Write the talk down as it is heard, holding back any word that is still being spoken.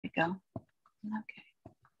we go. Okay.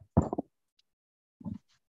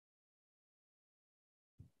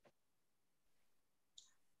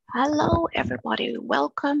 Hello, everybody.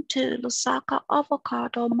 Welcome to Lusaka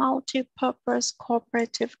Avocado Multipurpose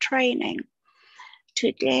Cooperative Training.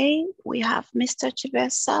 Today, we have Mr.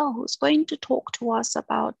 Chibesa, who's going to talk to us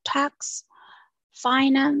about tax,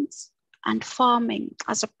 finance, and farming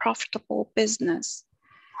as a profitable business.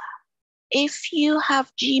 If you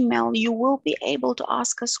have Gmail, you will be able to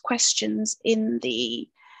ask us questions in the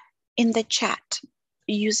chat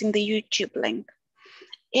using the YouTube link.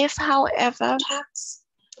 If, however,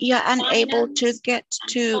 you're unable to get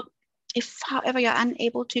to,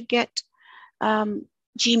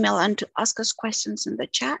 Gmail and to ask us questions in the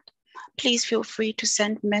chat, please feel free to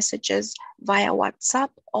send messages via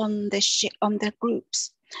WhatsApp on the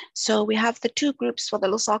groups. So we have the two groups for the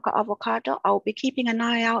Lusaka Avocado. I'll be keeping an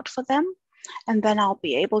eye out for them, and then I'll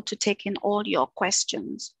be able to take in all your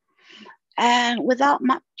questions. And without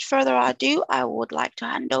much further ado, I would like to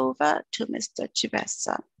hand over to Mr.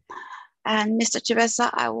 Chibesa. And Mr. Chibesa,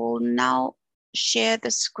 I will now share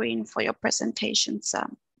the screen for your presentation, sir.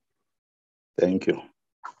 Thank you.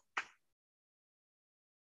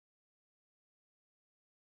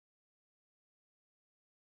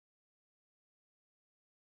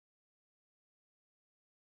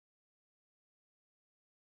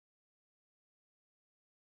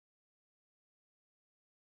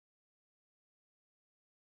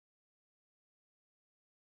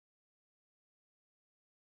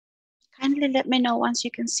 Kindly let me know once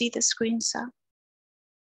you can see the screen, sir.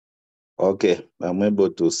 Okay, I'm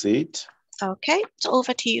able to see it. Okay, so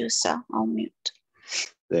over to you, sir. I'll mute.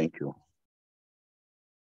 Thank you.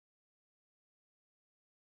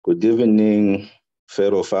 Good evening,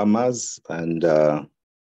 fellow farmers, and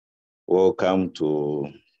welcome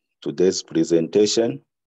to today's presentation.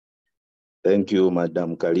 Thank you,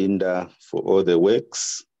 Madam Kalinda, for all the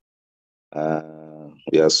works.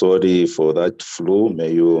 We are sorry for that flu.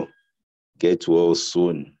 May you get well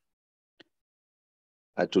soon.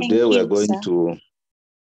 Today we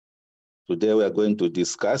are going to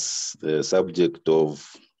discuss the subject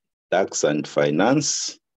of tax and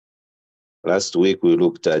finance. Last week we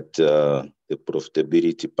looked at the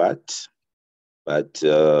profitability part, but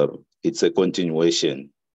it's a continuation.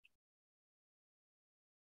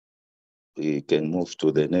 We can move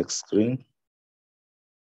to the next screen.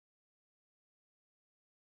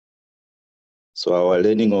 So our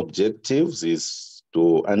learning objectives is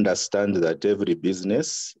to understand that every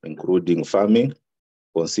business, including farming,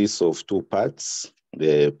 consists of two parts,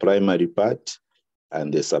 the primary part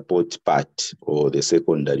and the support part, or the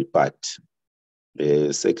secondary part.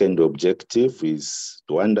 The second objective is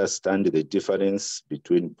to understand the difference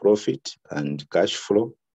between profit and cash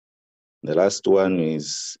flow. The last one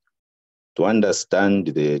is to understand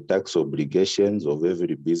the tax obligations of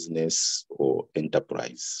every business or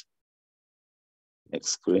enterprise.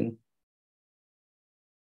 Next screen.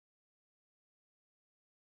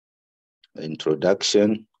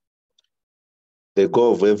 Introduction. The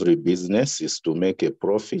goal of every business is to make a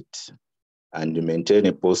profit and maintain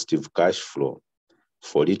a positive cash flow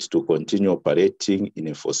for it to continue operating in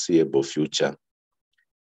a foreseeable future.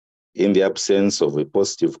 In the absence of a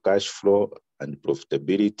positive cash flow and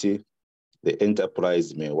profitability, the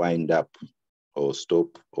enterprise may wind up or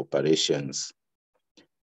stop operations.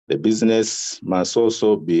 The business must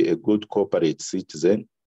also be a good corporate citizen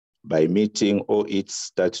by meeting all its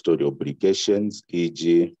statutory obligations,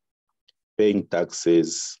 e.g., paying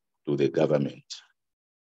taxes to the government.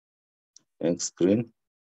 Next screen.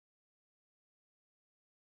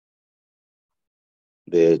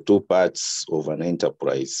 The two parts of an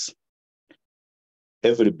enterprise.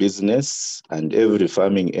 Every business and every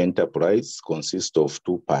farming enterprise consists of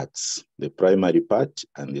two parts, the primary part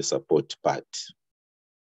and the support part.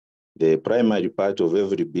 The primary part of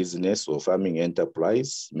every business or farming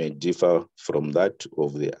enterprise may differ from that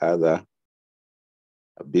of the other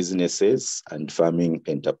businesses and farming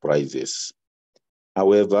enterprises.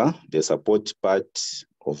 However, the support part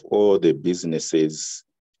of all the businesses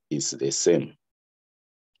is the same.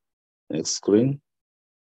 Next screen.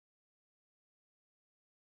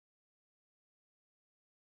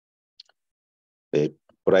 The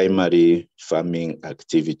primary farming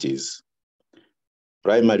activities.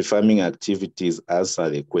 Primary farming activities answer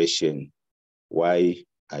the question, why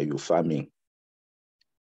are you farming?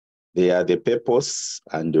 They are the purpose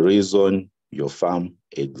and the reason your farm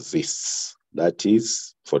exists. That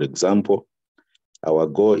is, for example, our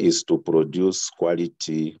goal is to produce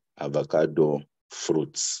quality avocado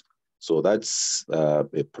fruits. So that's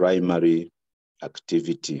a primary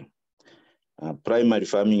activity. Primary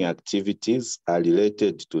farming activities are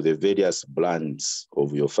related to the various brands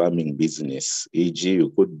of your farming business. E.g.,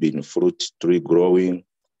 you could be in fruit tree growing,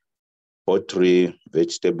 poultry,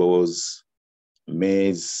 vegetables,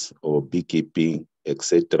 maize, or beekeeping,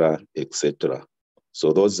 etc., etc.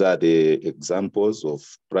 So those are the examples of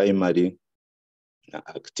primary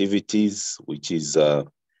activities, which is the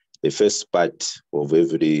first part of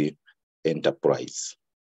every enterprise.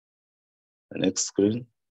 The next screen.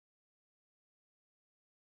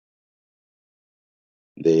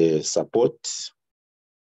 The support.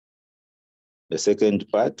 The second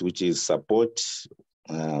part, which is support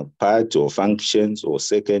part or functions or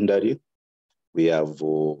secondary, we have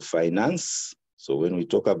finance. So when we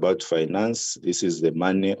talk about finance, this is the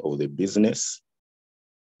money of the business.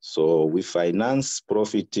 So we finance,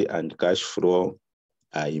 profit and cash flow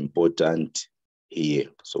are important here.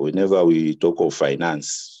 So whenever we talk of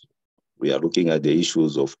finance, we are looking at the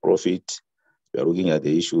issues of profit, we are looking at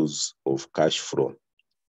the issues of cash flow.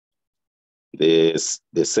 The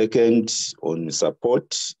second on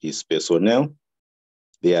support is personnel.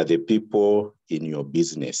 They are the people in your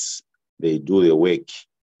business. They do the work.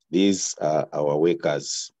 These are our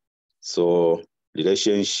workers. So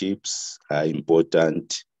relationships are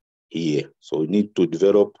important here. So we need to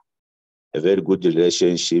develop a very good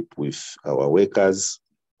relationship with our workers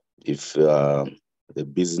if the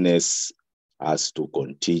business has to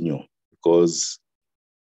continue, because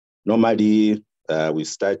normally we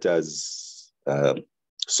start as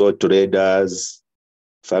sole traders,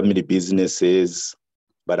 family businesses,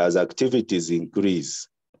 but as activities increase,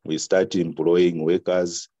 we start employing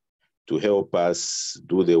workers to help us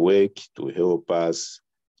do the work, to help us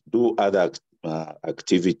do other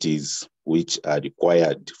activities which are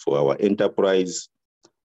required for our enterprise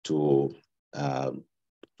to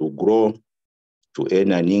grow, to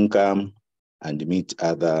earn an income, and meet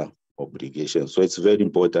other obligations. So it's very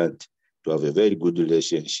important to have a very good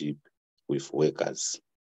relationship with workers.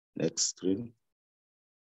 Next screen.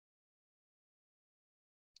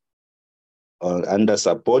 Under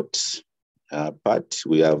support part,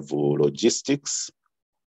 we have logistics.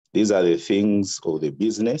 These are the things of the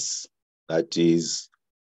business, that is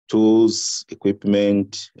tools,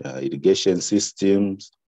 equipment, irrigation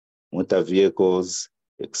systems, motor vehicles,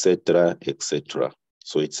 etc., etc.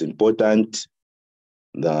 So it's important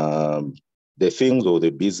the things of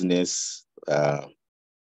the business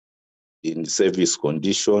in service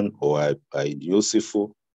condition or are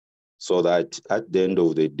useful, so that at the end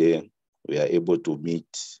of the day, we are able to meet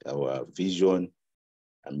our vision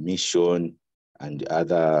and mission and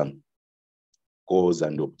other goals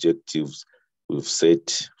and objectives we've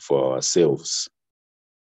set for ourselves.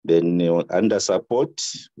 Then under support,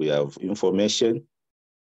 we have information.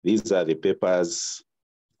 These are the papers,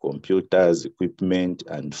 computers, equipment,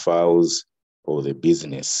 and files of the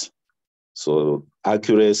business. So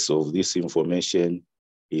accuracy of this information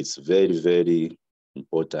is very, very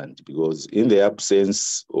important, because in the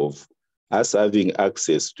absence of us having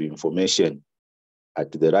access to information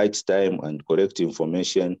at the right time and correct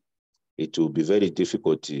information, it will be very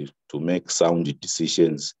difficult to make sound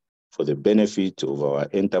decisions for the benefit of our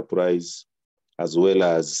enterprise as well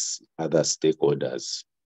as other stakeholders.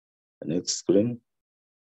 Next screen.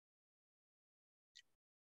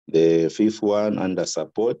 The fifth one under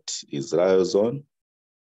support is liaison.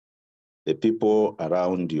 The people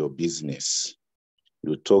around your business,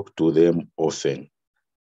 you talk to them often.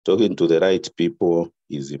 Talking to the right people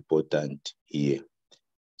is important here.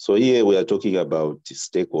 So here we are talking about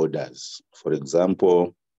stakeholders. For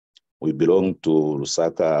example, we belong to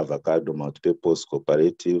Lusaka Avocado Multipurpose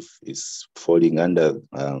Cooperative. Is falling under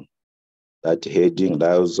that heading,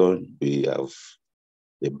 liaison. We have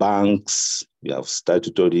the banks, we have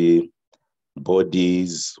statutory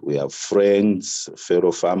bodies, we have friends,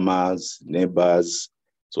 fellow farmers, neighbors.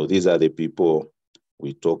 So these are the people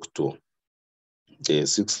we talk to. The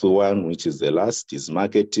sixth one, which is the last, is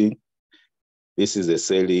marketing. This is the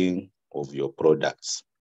selling of your products.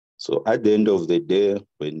 So at the end of the day,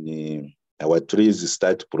 when our trees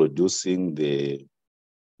start producing the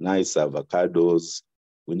nice avocados,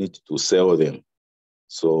 we need to sell them.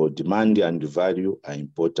 So demand and value are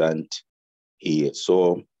important here.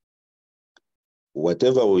 So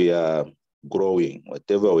whatever we are growing,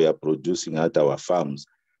 whatever we are producing at our farms,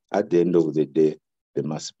 at the end of the day, there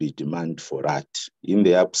must be demand for that. In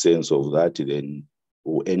the absence of that, then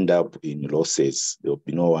we'll end up in losses. There will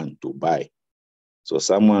be no one to buy. So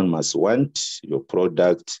someone must want your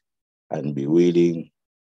product and be willing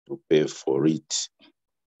to pay for it.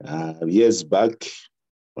 Years back,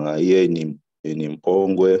 here in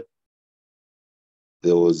Mpongwe,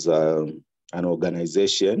 there was a an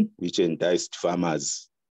organization which enticed farmers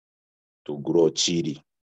to grow chili.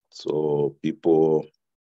 So people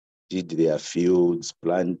did their fields,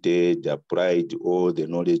 planted, applied all the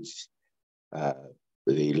knowledge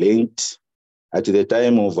they learned. At the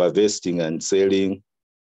time of harvesting and selling,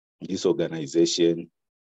 this organization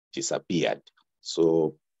disappeared.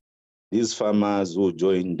 So these farmers who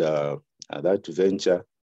joined that venture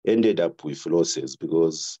ended up with losses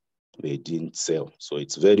because they didn't sell. So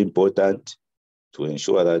it's very important to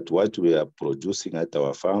ensure that what we are producing at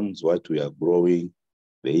our farms, what we are growing,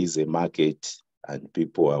 there is a market and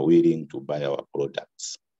people are willing to buy our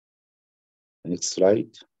products. Next slide.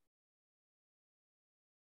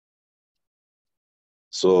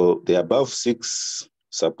 So the above 6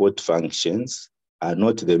 support functions are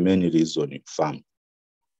not the main reason you farm.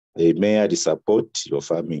 They merely support your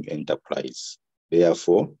farming enterprise.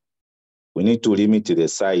 Therefore, we need to limit the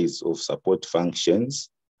size of support functions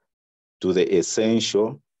to the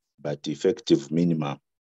essential but effective minimum.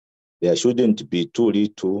 There shouldn't be too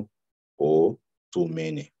little or too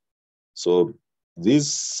many. So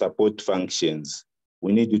these support functions,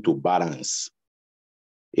 we need to balance.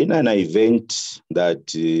 In an event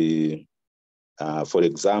that, for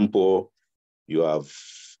example, you have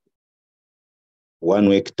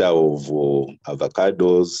 1 hectare of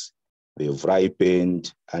avocados, they've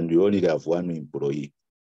ripened, and you only have 1 employee,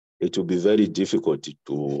 it will be very difficult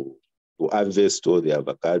to harvest all the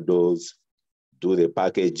avocados, do the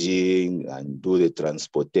packaging, and do the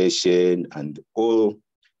transportation, and all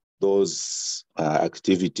those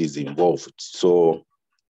activities involved. So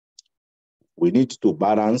we need to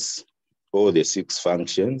balance all the 6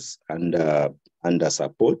 functions under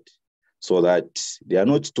support so that they are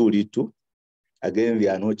not too little. Again, they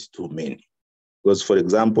are not too many. Because, for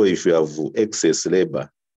example, if you have excess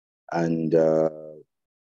labor and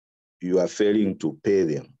you are failing to pay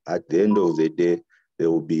them, at the end of the day, there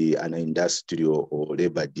will be an industrial or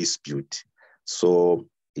labor dispute. So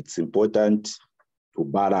it's important to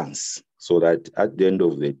balance so that at the end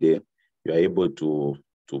of the day, you are able to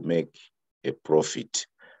make a profit.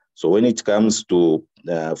 So when it comes to,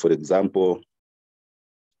 for example,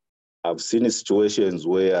 I've seen situations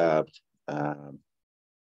where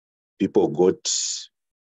people got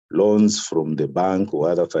loans from the bank or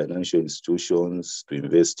other financial institutions to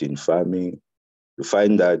invest in farming. You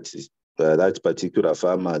find that that particular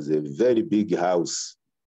farmer has a very big house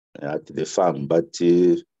at the farm, but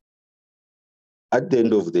at the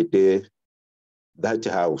end of the day, that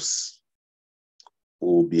house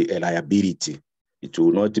will be a liability. It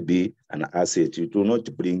will not be an asset. It will not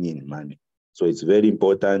bring in money. So it's very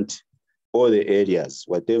important, all the areas,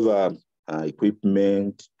 whatever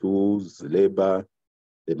equipment, tools, labor,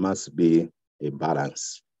 there must be a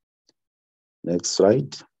balance. Next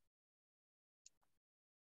slide.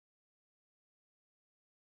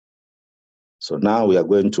 So now we are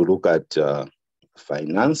going to look at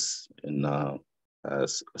finance in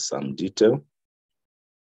some detail.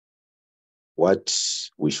 What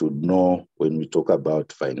we should know when we talk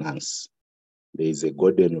about finance. There is a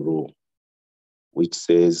golden rule which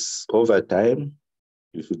says over time,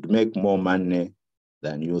 you should make more money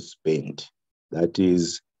than you spend. That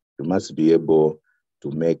is, you must be able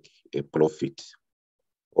to make a profit.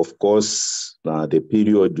 Of course, the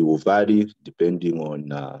period will vary depending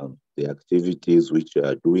on the activities which you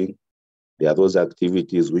are doing. There are those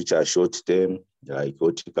activities which are short-term, like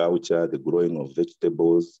horticulture, the growing of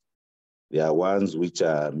vegetables. There are ones which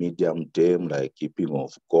are medium-term, like keeping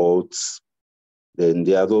of goats. Then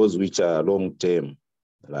there are those which are long-term,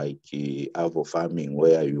 like avocado farming,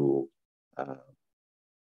 where you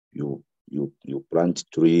plant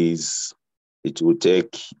trees. It will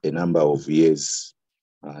take a number of years,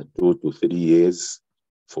 2 to 3 years,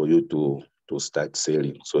 for you to start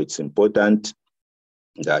selling. So it's important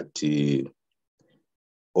that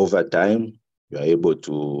over time, you are able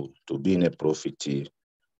to be in a profit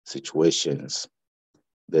situations.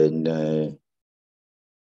 Then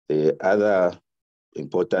the other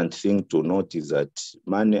important thing to note is that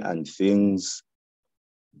money and things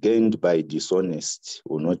gained by dishonest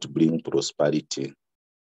will not bring prosperity.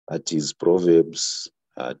 That is Proverbs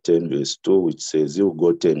 10 verse 2, which says,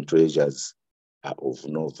 ill-gotten treasures are of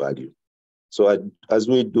no value. So as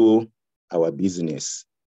we do our business,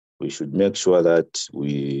 we should make sure that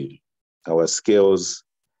our scales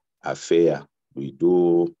are fair. We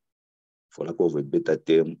do, for lack of a better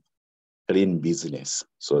term, clean business,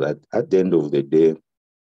 so that at the end of the day,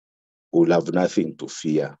 we'll have nothing to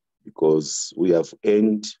fear because we have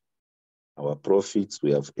earned our profits,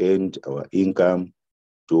 we have earned our income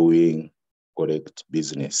doing correct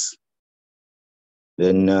business.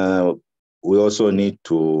 Then we also need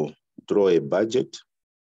to draw a budget.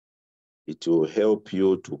 It will help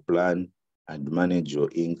you to plan and manage your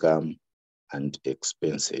income and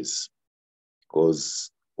expenses.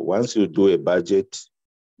 Because once you do a budget,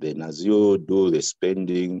 then as you do the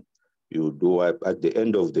spending, you do at the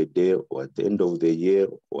end of the day or at the end of the year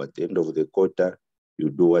or at the end of the quarter, you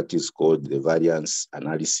do what is called the variance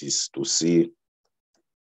analysis to see,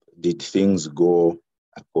 did things go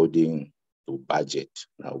according to budget?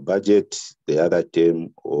 Now, budget, the other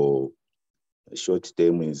term or short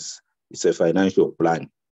term it's a financial plan,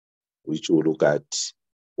 which will look at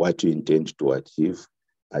what you intend to achieve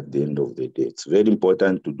at the end of the day. It's very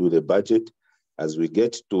important to do the budget. As we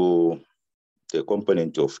get to the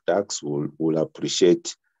component of tax, we'll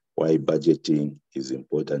appreciate why budgeting is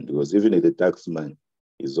important, because even the taxman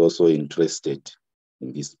is also interested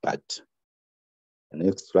in this part.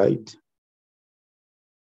 Next slide.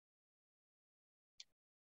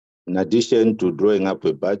 In addition to drawing up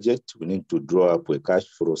a budget, we need to draw up a cash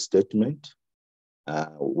flow statement,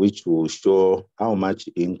 which will show how much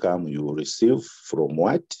income you will receive from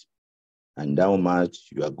what and how much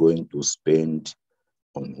you are going to spend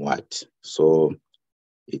on what. So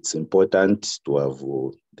it's important to have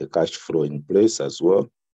the cash flow in place as well.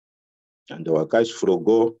 And our cash flow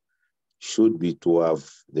goal should be to have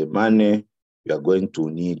the money you are going to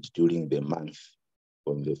need during the month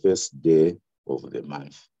from the first day of the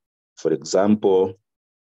month. For example,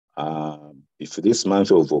 if this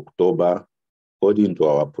month of October, according to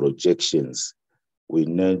our projections, we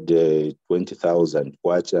need 20,000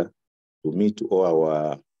 kwacha to meet all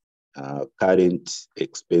our current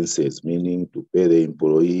expenses, meaning to pay the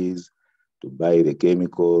employees, to buy the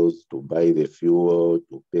chemicals, to buy the fuel,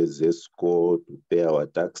 to pay ZESCO, to pay our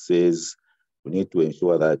taxes. We need to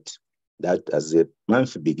ensure that as the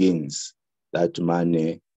month begins, that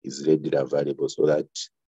money is readily available so that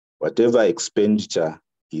whatever expenditure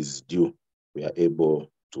is due, we are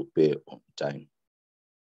able to pay on time.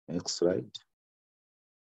 Next slide.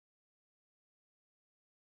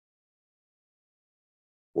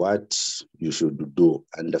 What you should do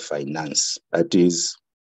under finance, that is,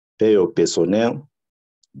 pay your personnel,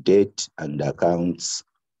 debt, and accounts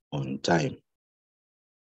on time.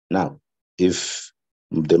 Now, if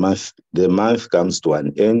the month comes to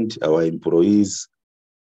an end, our employees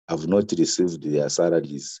have not received their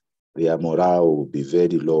salaries, their morale will be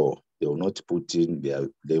very low. They will not put in their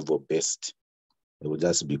level best. They will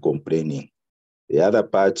just be complaining. The other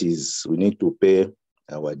part is we need to pay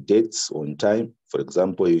our debts on time. For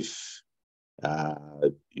example, if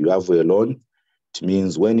you have a loan, it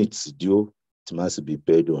means when it's due, it must be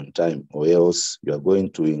paid on time, or else you are going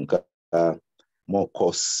to incur more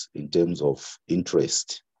costs in terms of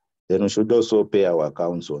interest. Then we should also pay our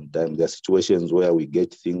accounts on time. There are situations where we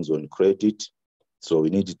get things on credit, so we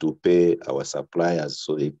need to pay our suppliers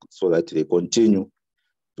so that they continue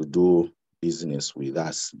to do business with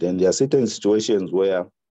us. Then there are certain situations where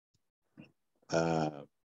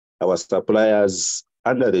our suppliers,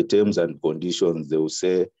 under the terms and conditions, they will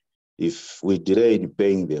say, if we delay in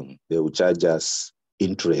paying them, they will charge us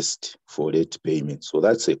interest for late payment. So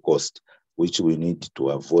that's a cost which we need to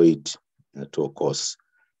avoid at all costs.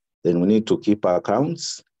 Then we need to keep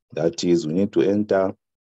accounts. That is, we need to enter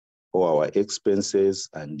all our expenses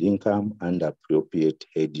and income under appropriate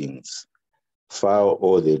headings. File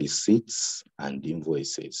all the receipts and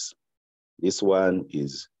invoices. This one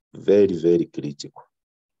is very, very critical.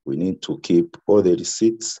 We need to keep all the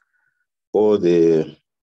receipts, all the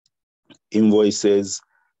invoices,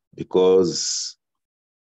 because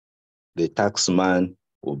the taxman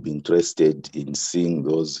will be interested in seeing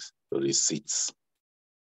those receipts.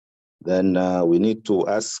 Then we need to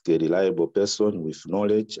ask a reliable person with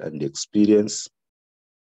knowledge and experience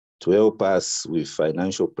to help us with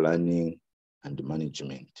financial planning and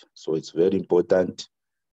management. So it's very important.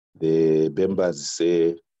 The members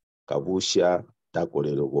say, Kabusha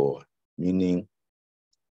takolelogo, meaning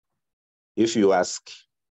if you ask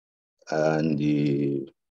and you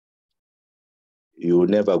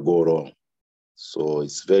never go wrong. So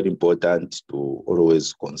it's very important to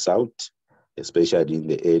always consult, especially in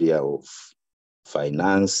the area of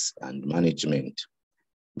finance and management.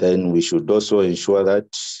 Then we should also ensure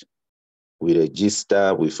that we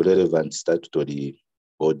register with relevant statutory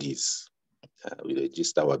bodies. We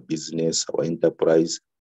register our business, our enterprise.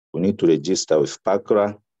 We need to register with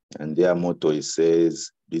PACRA, and their motto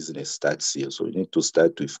says business starts here. So we need to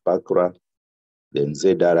start with PACRA, then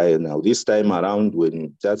ZRA. Now this time around, when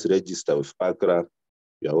you just register with PACRA,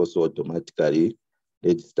 you are also automatically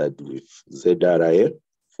registered with ZRA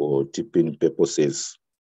for tipping purposes.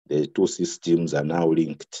 The two systems are now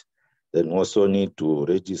linked. Then also need to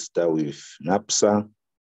register with NAPSA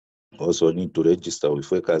also need to register with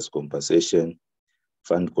Workers' Compensation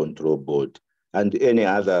Fund Control Board and any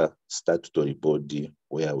other statutory body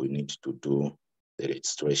where we need to do the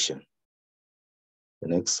registration. The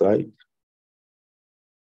next slide.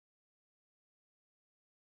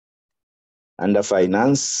 Under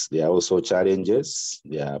finance, there are also challenges.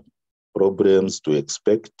 There are problems to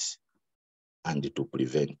expect and to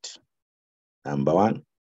prevent. Number one,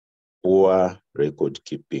 poor record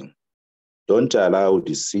keeping. Don't allow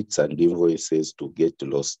receipts and invoices to get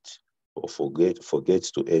lost or forget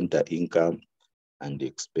to enter income and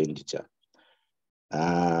expenditure.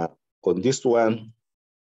 On this one,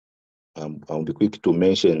 I'll be quick to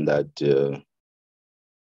mention that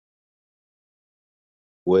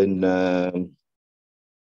when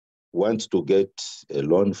want to get a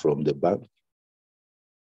loan from the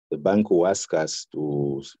bank will ask us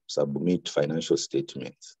to submit financial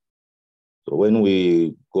statements. So when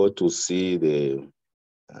we go to see the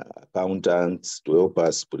accountants to help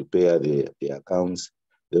us prepare the accounts,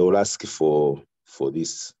 they will ask for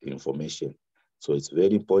this information. So it's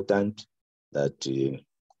very important that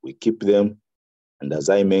we keep them. And as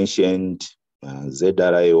I mentioned,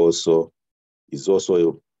 ZRI also is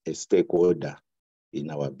also a stakeholder in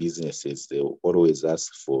our businesses. They will always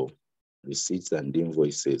ask for receipts and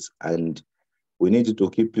invoices, and we need to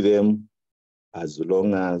keep them as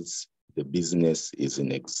long as the business is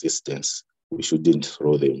in existence. We shouldn't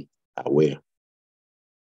throw them away.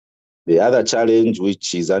 The other challenge,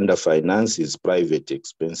 which is under finance, is private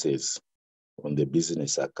expenses on the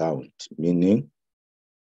business account, meaning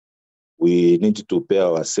we need to pay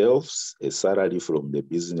ourselves a salary from the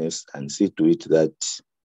business and see to it that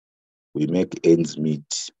we make ends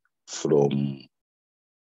meet from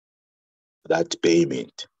that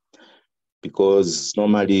payment. Because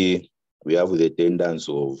normally we have the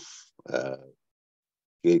tendency of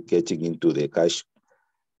getting into the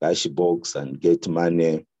cash box and get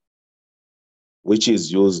money, which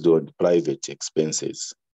is used on private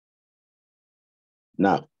expenses.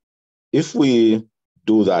 Now, if we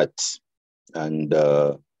do that and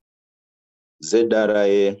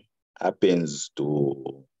ZRI happens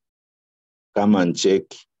to come and check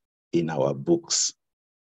in our books,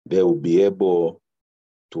 they will be able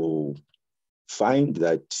to find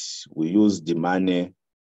that we use the money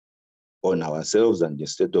on ourselves and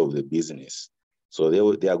instead of the business. So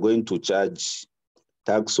they are going to charge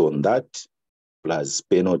tax on that, plus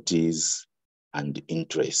penalties and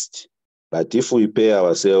interest. But if we pay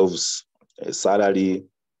ourselves a salary,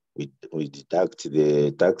 we deduct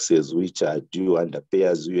the taxes which are due under pay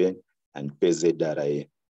as you earn and pay ZRI,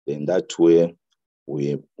 then that way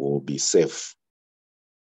we will be safe.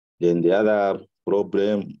 Then the other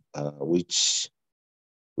problem which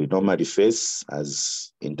we normally face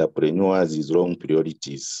as entrepreneurs is wrong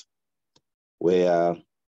priorities, where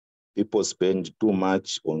people spend too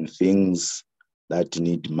much on things that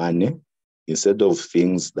need money instead of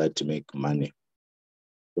things that make money.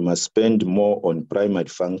 We must spend more on primary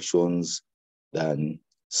functions than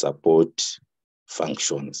support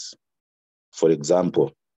functions. For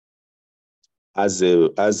example, as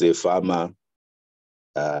a farmer,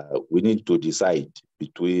 we need to decide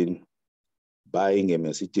between buying a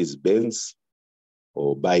Mercedes-Benz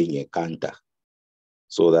or buying a canter,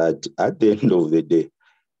 so that at the end of the day,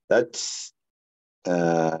 that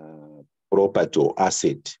property or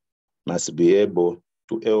asset must be able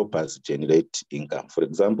to help us generate income. For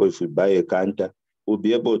example, if we buy a canter, we'll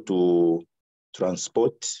be able to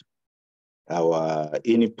transport our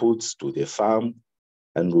inputs to the farm,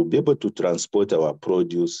 and we'll be able to transport our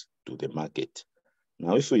produce to the market.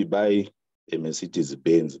 Now, if we buy a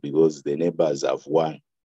Mercedes-Benz because the neighbors have one,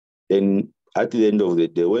 then at the end of the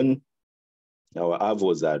day, when our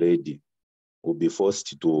avos are ready, we'll be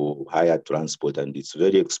forced to hire transport, and it's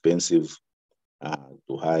very expensive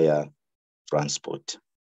to hire transport.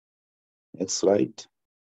 Next slide.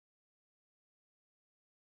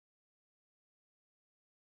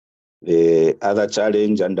 The other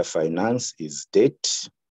challenge under finance is debt.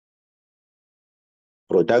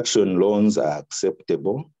 Production loans are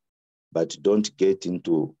acceptable, but don't get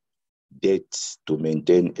into debt to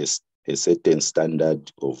maintain a certain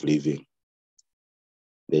standard of living.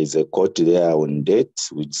 There is a quote there on debt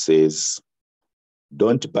which says,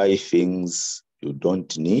 "Don't buy things you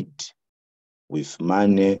don't need with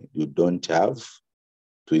money you don't have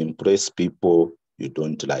to impress people you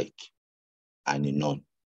don't like," and on.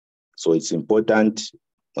 So it's important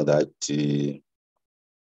that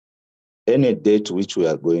any debt which we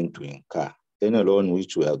are going to incur, any loan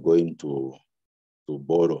which we are going to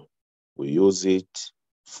borrow, we use it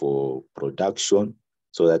for production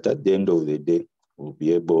so that at the end of the day, we'll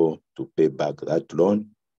be able to pay back that loan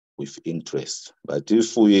with interest. But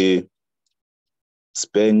if we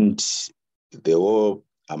spend the whole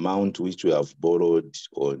amount which we have borrowed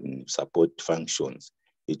on support functions,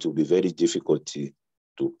 it will be very difficult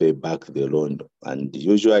to pay back the loan. And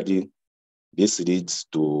usually this leads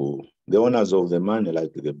to the owners of the money,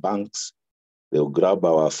 like the banks, they'll grab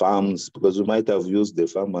our farms because we might have used the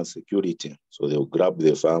farm as security. So they'll grab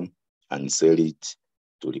the farm and sell it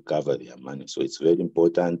to recover their money. So it's very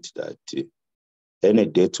important that any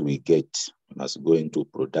debt we get must go into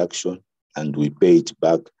production and we pay it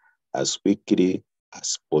back as quickly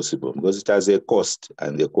as possible because it has a cost,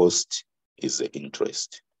 and the cost is the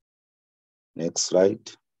interest. Next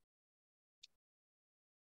slide.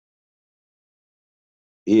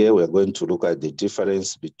 Here we're going to look at the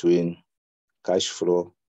difference between cash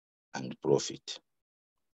flow and profit.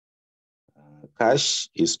 Cash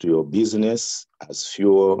is to your business as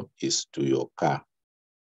fuel is to your car.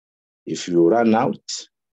 If you run out,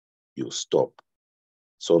 you stop.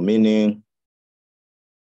 So meaning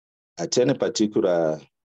at any particular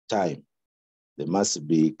time, there must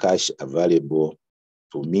be cash available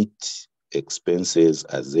to meet expenses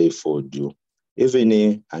as they fall due,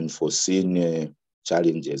 even unforeseen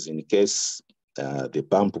challenges. In case the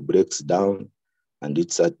pump breaks down and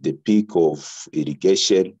it's at the peak of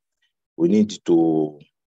irrigation, we need to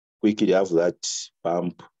quickly have that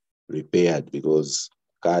pump repaired because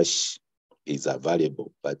cash is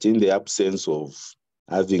available. But in the absence of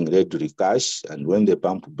having ready cash, and when the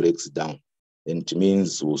pump breaks down, then it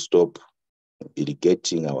means we'll stop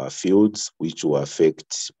irrigating our fields, which will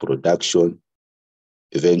affect production.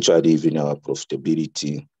 Eventually, even our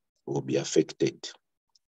profitability will be affected.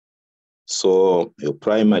 So your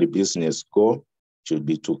primary business goal should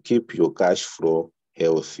be to keep your cash flow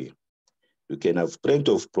healthy. You can have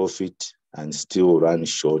plenty of profit and still run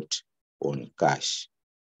short on cash.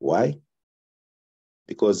 Why?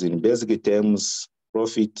 Because in basic terms,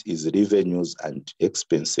 profit is revenues and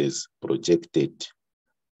expenses projected,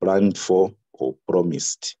 planned for, or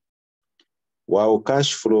promised, while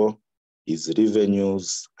cash flow is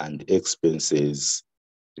revenues and expenses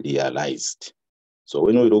realized. So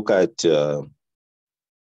when we look at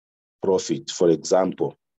profit, for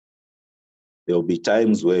example, there will be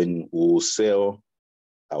times when we'll sell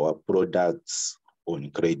our products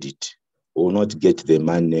on credit. We will not get the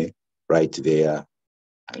money right there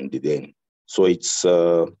and then. So it's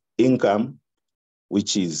income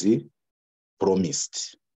which is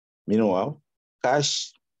promised. Meanwhile,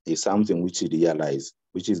 cash is something which is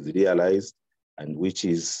realized and which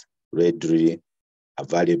is readily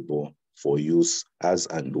available for use as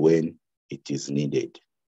and when it is needed.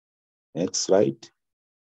 Next slide.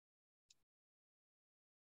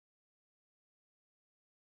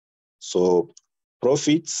 So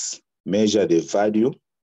profits measure the value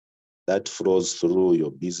that flows through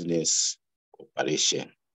your business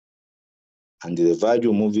operation. And the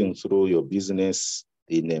value moving through your business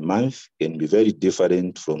in a month can be very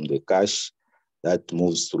different from the cash that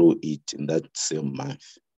moves through it in that same month.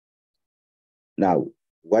 Now,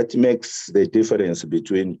 what makes the difference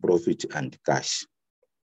between profit and cash?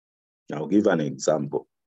 I'll give an example.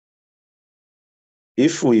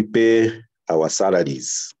 If we pay our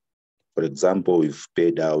salaries, for example, we've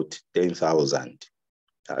paid out 10,000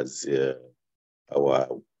 as our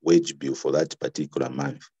wage bill for that particular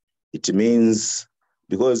month. It means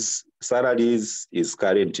because salaries is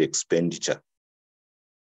current expenditure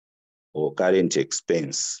or current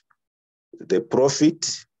expense, the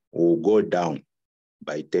profit will go down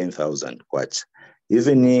by 10,000 kwacha.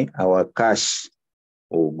 Even our cash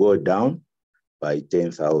will go down by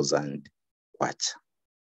 10,000 kwacha.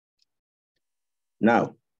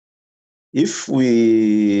 Now, if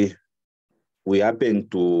we happen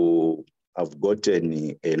to have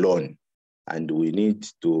gotten a loan and we need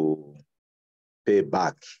to pay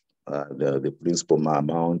back the principal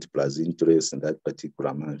amount plus interest in that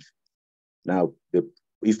particular month. Now,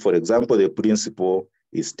 if, for example, the principal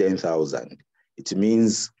is 10,000, it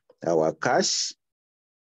means our cash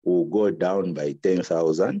will go down by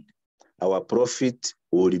 10,000. Our profit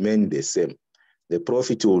will remain the same. The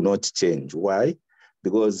profit will not change. Why?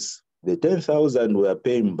 Because the 10,000 we are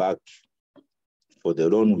paying back for the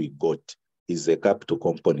loan we got is a capital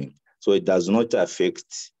component. So it does not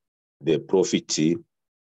affect the profit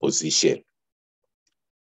position.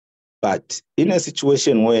 But in a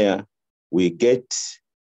situation where we get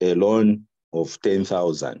a loan of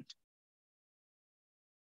 10,000,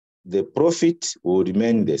 the profit will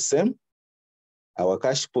remain the same. Our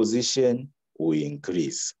cash position will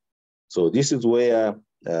increase. So this is where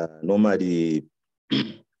normally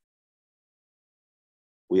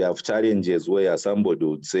we have challenges where somebody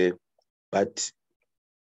would say, but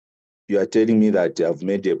you are telling me that I've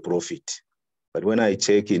made a profit. But when I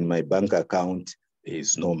check in my bank account, there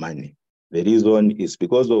is no money. The reason is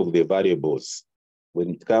because of the variables. When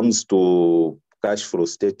it comes to cash flow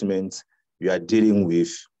statements, you are dealing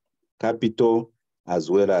with capital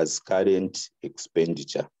as well as current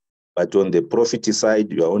expenditure. But on the profit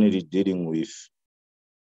side, you are only dealing with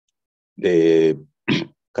the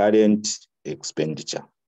current expenditure.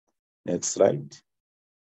 Next slide.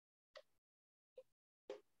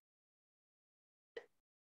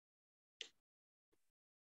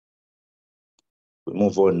 We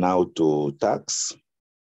move on now to tax.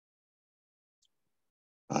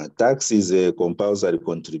 Tax is a compulsory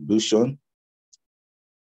contribution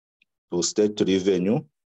to state revenue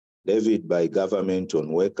levied by government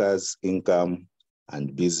on workers' income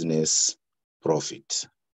and business profit.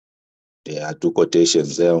 There are two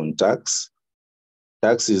quotations there on tax.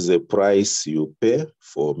 Tax is the price you pay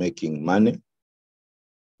for making money.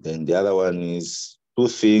 Then the other one is two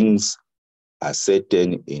things are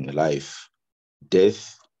certain in life: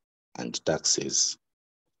 death and taxes.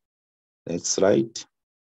 Next slide.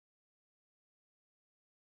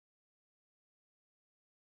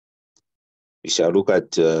 We shall look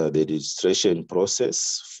at the registration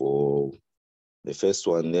process. For the first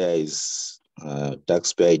one there is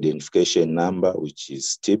taxpayer identification number, which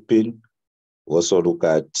is TIPIN. We also look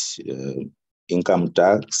at income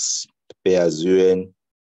tax, pay as you earn,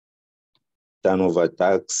 turnover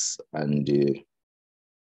tax, and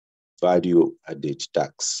value added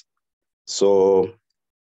tax. So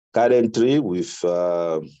currently with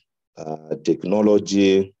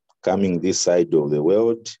technology coming this side of the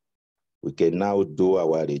world, we can now do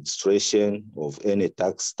our registration of any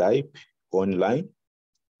tax type online.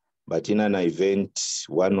 But in an event,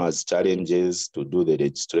 one has challenges to do the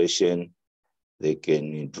registration, they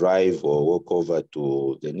can drive or walk over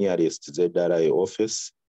to the nearest ZRI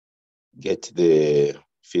office, get the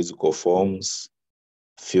physical forms,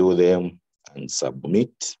 fill them, and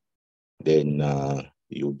submit. Then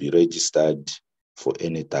you'll be registered for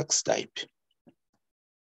any tax type.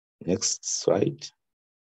 Next slide.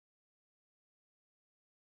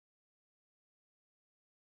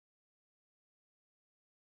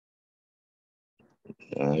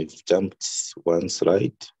 I've jumped one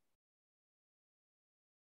slide.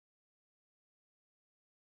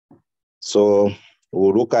 So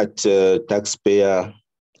we'll look at taxpayer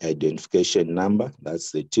identification number.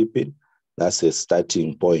 That's the TIPIN. That's a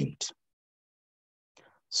starting point.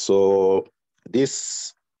 So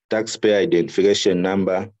this taxpayer identification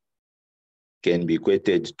number can be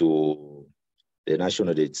equated to the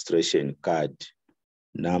national registration card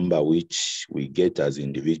number, which we get as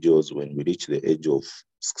individuals when we reach the age of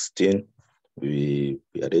 16. We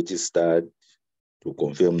are registered to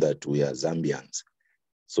confirm that we are Zambians.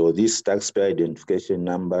 So this taxpayer identification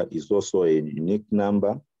number is also a unique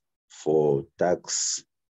number for tax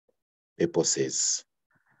purposes.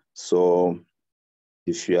 So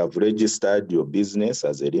if you have registered your business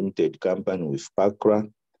as a limited company with PACRA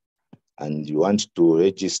and you want to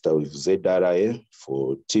register with ZRA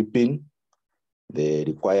for tipping, the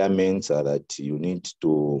requirements are that you need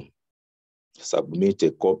to submit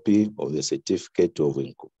a copy of the certificate of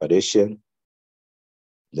incorporation,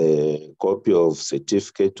 the copy of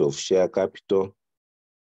certificate of share capital,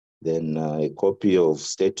 then a copy of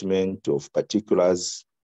statement of particulars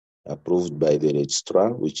approved by the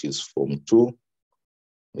registrar, which is Form 2,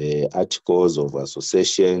 the articles of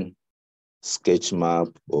association, sketch map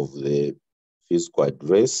of the physical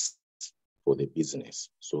address for the business.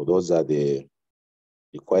 So those are the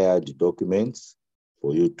required documents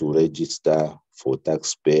for you to register for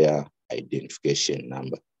taxpayer identification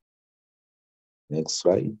number. Next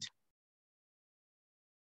slide.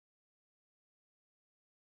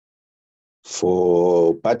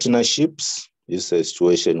 For partnerships, this is a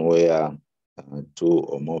situation where two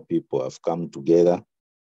or more people have come together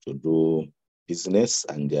to do business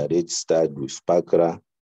and they are registered with PACRA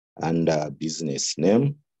under a business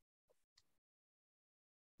name.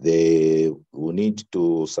 They will need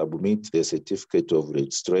to submit the certificate of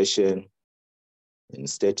registration and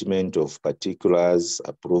statement of particulars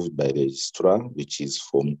approved by the registrar, which is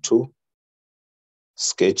Form 2,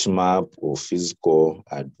 sketch map of physical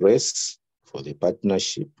address for the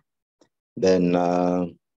partnership. Then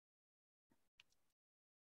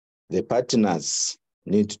the partners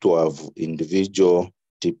need to have individual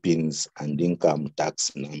tippings and income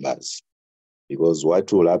tax numbers, because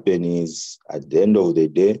what will happen is at the end of the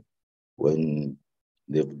day, when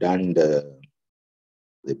they've done the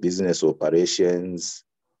business operations,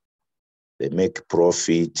 they make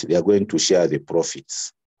profit, they are going to share the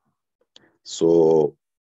profits. So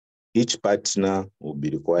each partner will be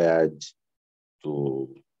required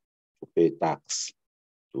to pay tax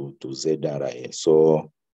to ZRA.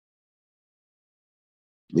 So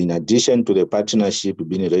in addition to the partnership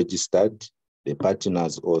being registered, the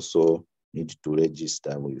partners also need to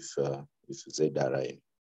register with ZRA.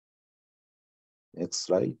 Next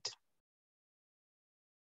slide.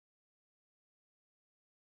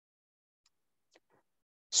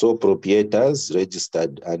 So proprietors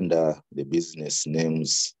registered under the Business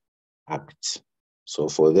Names Act. So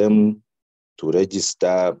for them to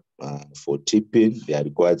register for tipping, they are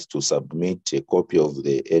required to submit a copy of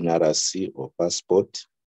the NRC or passport,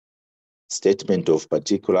 statement of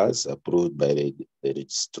particulars approved by the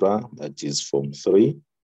registrar, that is Form 3,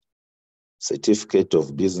 certificate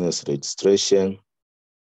of business registration,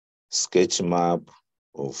 sketch map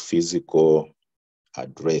of physical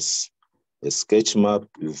address. The sketch map,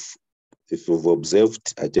 if you've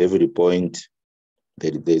observed at every point,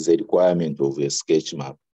 there's a requirement of a sketch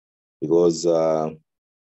map, because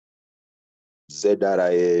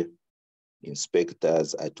ZRA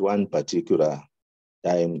inspectors at one particular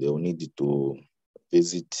time, they'll need to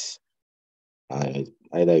visit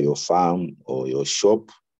either your farm or your shop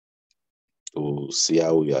to see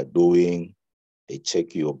how you are doing. They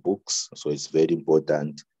check your books. So it's very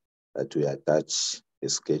important that we attach a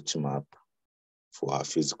sketch map for our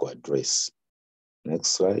physical address. Next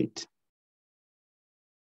slide.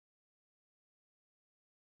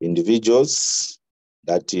 Individuals,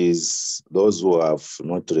 that is those who have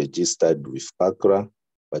not registered with PACRA,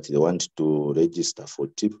 but they want to register for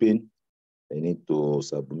tipping, they need to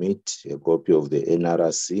submit a copy of the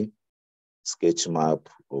NRC sketch map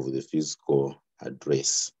of the physical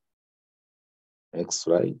address. Next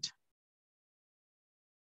slide.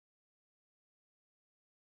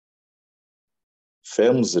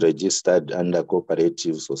 Firms registered under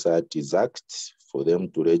Cooperative Societies Act, for them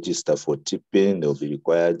to register for tipping, they'll be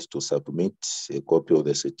required to submit a copy of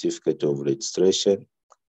the certificate of registration,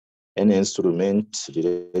 an instrument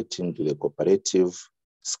relating to the cooperative,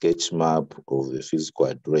 sketch map of the physical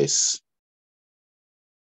address.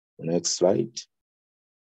 Next slide.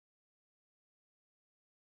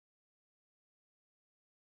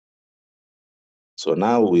 So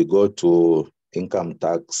now we go to income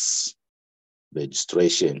tax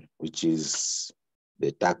registration, which is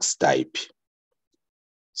the tax type.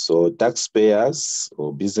 So taxpayers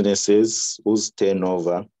or businesses whose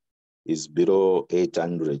turnover is below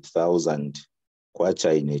 800,000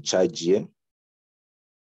 kwacha in a charge year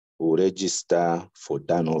will register for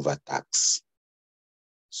turnover tax.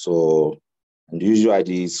 So, and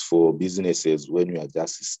usually it's for businesses when you are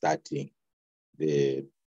just starting.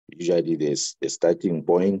 Usually the starting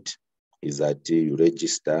point is that you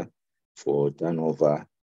register for turnover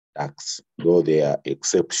tax, though there are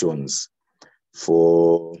exceptions.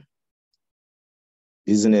 For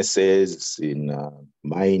businesses in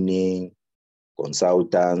mining,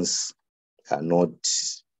 consultants are not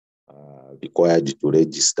required to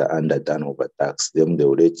register under turnover tax. Then they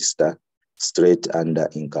will register straight under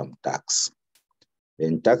income tax.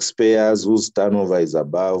 Then taxpayers whose turnover is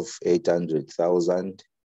above 800,000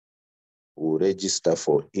 will register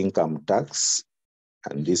for income tax,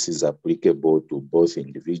 and this is applicable to both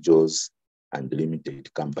individuals and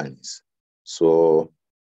limited companies. So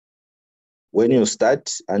when you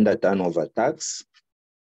start under turnover tax,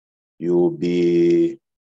 you'll be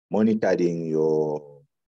monitoring your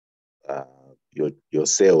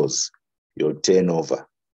sales, your turnover,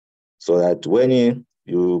 so that when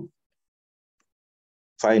you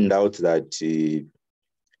find out that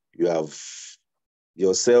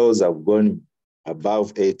your sales have gone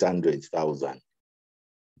above 800,000,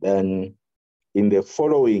 then in the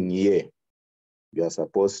following year, you are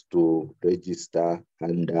supposed to register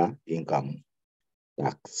under income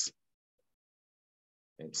tax.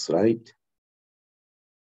 Next slide.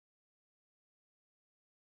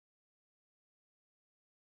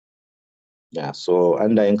 Yeah, so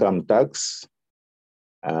under income tax,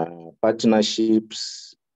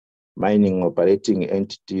 partnerships, mining operating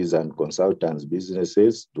entities, and consultants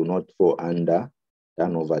businesses do not fall under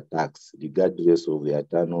turnover tax, regardless of their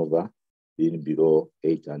turnover being below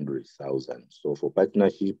 800,000. So for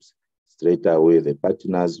partnerships, straight away, the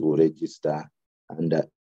partners will register under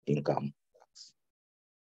income tax.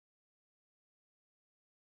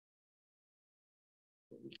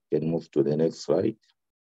 We can move to the next slide.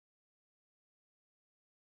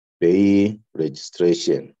 Pay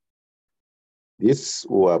registration. This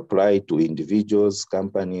will apply to individuals,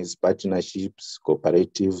 companies, partnerships,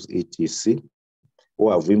 cooperatives, etc., who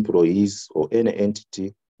have employees or any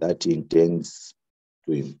entity that intends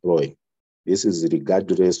to employ. This is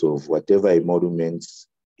regardless of whatever emoluments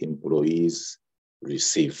employees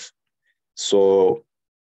receive. So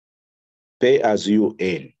pay as you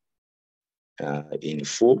earn in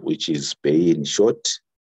full, which is pay in short,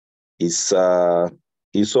 is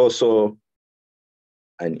also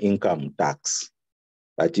an income tax.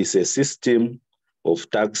 That is a system of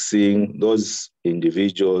taxing those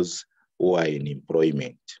individuals who are in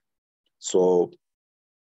employment. So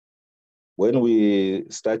when we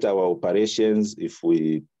start our operations, if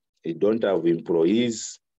we don't have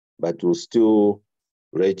employees, but we still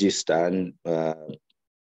register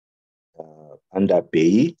under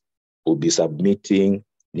pay, we'll be submitting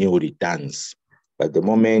new returns. But the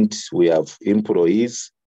moment we have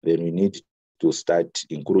employees, then we need to start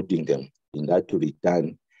including them in that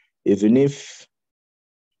return, even if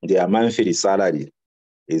their monthly salary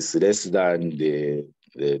is less than the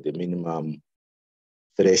minimum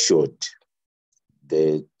threshold,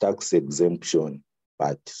 the tax exemption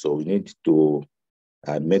part. So we need to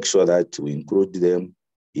make sure that we include them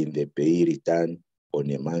in the pay return on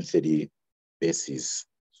a monthly basis.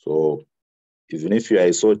 So even if you are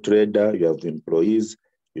a sole trader, you have employees,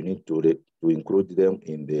 you need to include them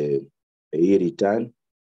in the pay return.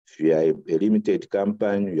 If you are a limited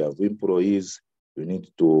company, you have employees, you need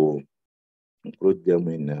to include them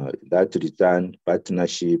in that return,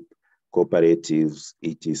 partnership, cooperatives,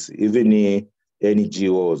 etc. Even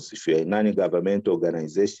NGOs, if you're a non-governmental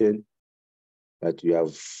organization, but you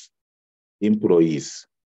have employees,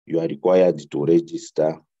 you are required to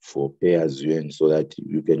register for pay as you earn so that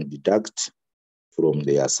you can deduct from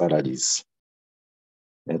their salaries.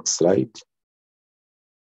 Next slide.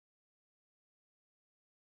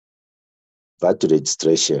 VAT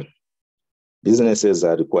registration. Businesses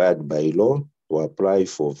are required by law to apply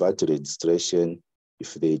for VAT registration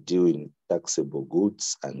if they deal in taxable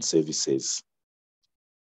goods and services.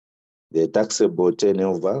 The taxable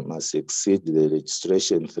turnover must exceed the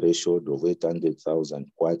registration threshold of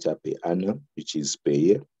 800,000 kwacha per annum, which is per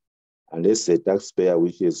year, unless the taxpayer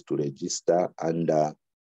wishes to register under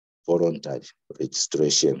voluntary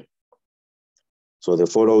registration. So the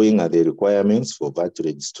following are the requirements for VAT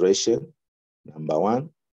registration. Number one,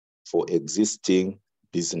 for existing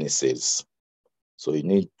businesses. So you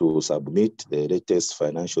need to submit the latest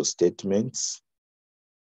financial statements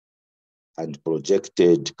and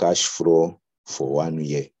projected cash flow for 1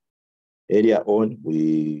 year. Earlier on,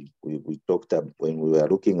 we talked about, when we were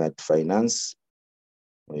looking at finance,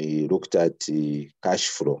 we looked at cash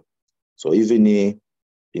flow. So even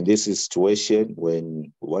in this situation,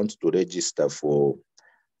 when we want to register for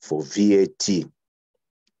VAT,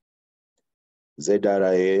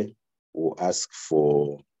 ZRA will ask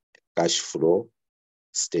for cash flow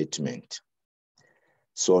statement.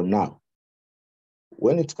 So now,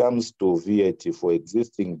 when it comes to VAT for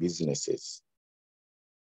existing businesses,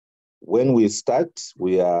 when we start,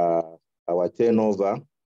 our turnover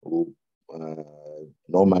will,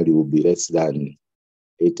 normally will be less than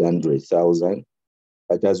 800,000.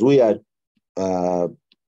 But as we are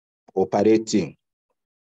operating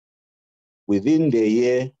within the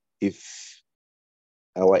year, if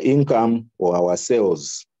our income or our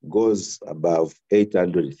sales goes above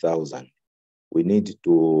 800,000, we need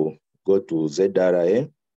to go to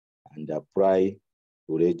ZRA and apply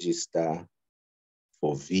to register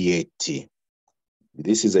for VAT.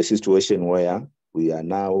 This is a situation where we are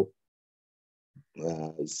now,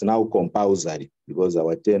 it's now compulsory because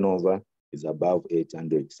our turnover is above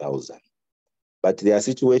 800,000. But there are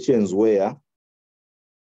situations where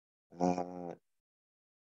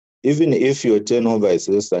even if your turnover is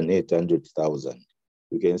less than 800,000,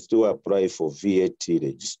 you can still apply for VAT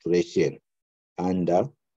registration under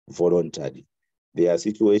voluntary. There are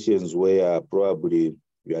situations where probably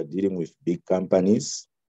you are dealing with big companies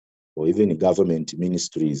or even government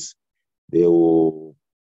ministries. They will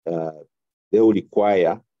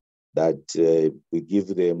require that we give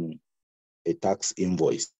them a tax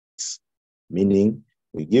invoice, meaning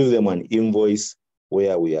we give them an invoice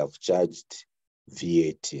where we have charged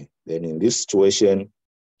VAT. Then in this situation,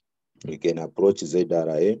 we can approach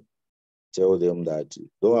ZRA, tell them that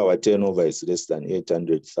though our turnover is less than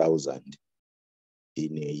 800,000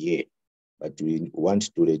 in a year, but we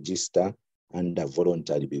want to register under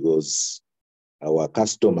voluntary because our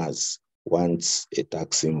customers want a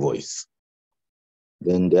tax invoice.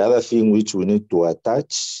 Then the other thing which we need to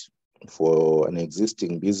attach for an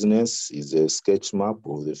existing business is a sketch map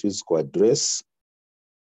of the physical address.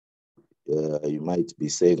 You might be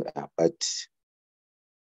saying, but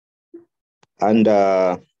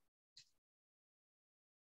under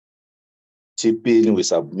shipping, we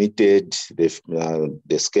submitted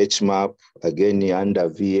the sketch map, again under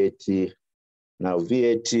VAT. Now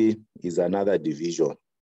VAT is another division.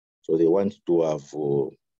 So they want to have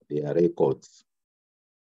their records.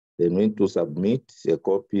 They need to submit a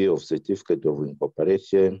copy of certificate of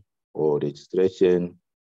incorporation or registration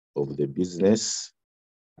of the business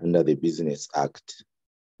under the Business Act.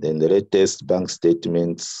 Then the latest bank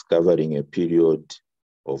statements covering a period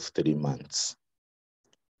of 3 months.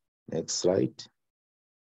 Next slide.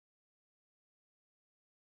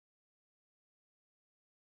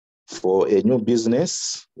 For a new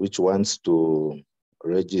business which wants to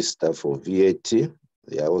register for VAT,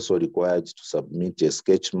 they are also required to submit a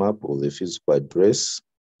sketch map of the physical address,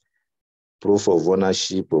 proof of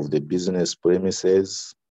ownership of the business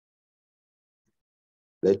premises,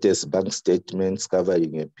 latest bank statements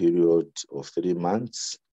covering a period of 3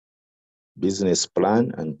 months, business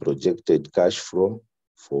plan and projected cash flow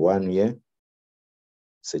for 1 year,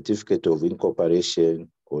 certificate of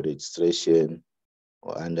incorporation or registration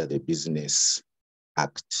or under the Business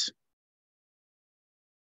Act.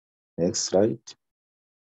 Next slide.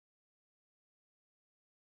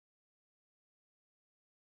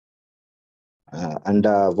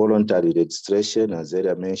 Under voluntary registration, as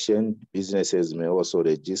earlier mentioned, businesses may also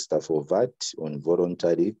register for VAT on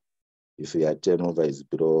voluntary if their turnover is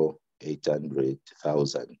below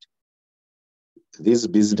 800,000. These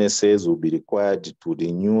businesses will be required to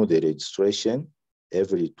renew the registration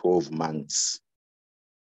every 12 months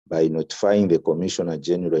by notifying the Commissioner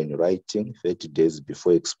General in writing 30 days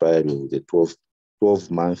before expiry of the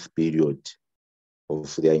 12-month period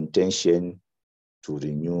of their intention to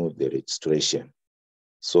renew the registration.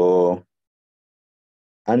 So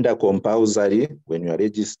under compulsory, when you are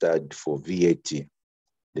registered for VAT,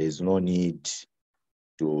 there is no need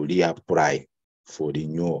to reapply for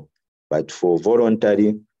renewal. But for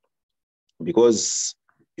voluntary, because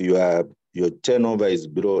your turnover is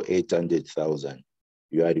below 800,000,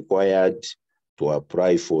 you are required to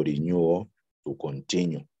apply for renewal to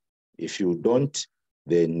continue. If you don't,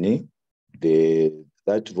 then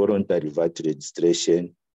that voluntary VAT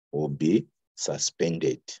registration will be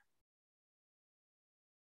suspended.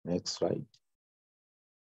 Next slide.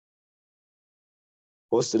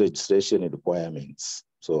 Post-registration requirements.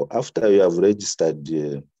 So after you have registered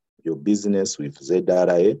your business with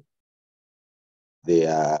ZRA,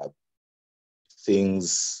 there are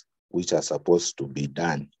things which are supposed to be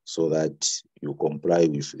done so that you comply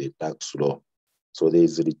with the tax law. So there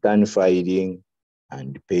is return filing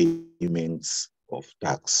and payments of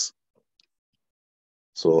tax.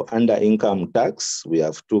 So under income tax, we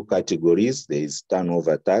have 2 categories. There is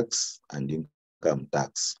turnover tax and income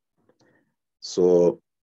tax. So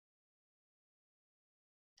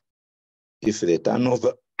if the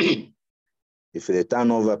turnover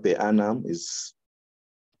per annum is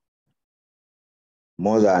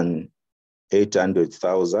more than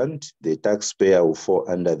 800,000, the taxpayer will fall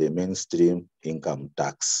under the mainstream income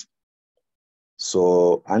tax.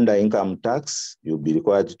 So under income tax, you'll be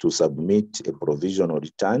required to submit a provisional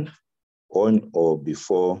return on or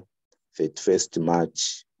before 31st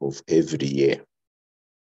March of every year.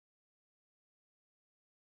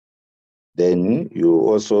 Then you'll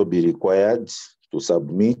also be required to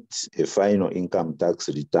submit a final income tax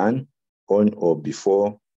return on or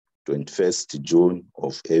before 21st June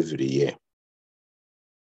of every year.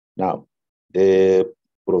 Now, the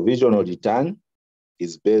provisional return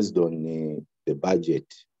is based on the budget.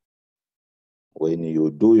 When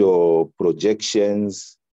you do your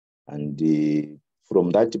projections and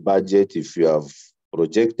from that budget, if you have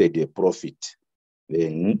projected a profit,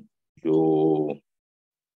 then you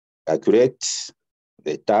calculate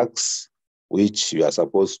the tax which you are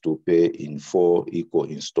supposed to pay in 4 equal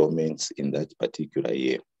installments in that particular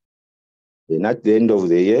year. Then at the end of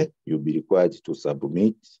the year, you'll be required to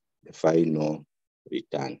submit the final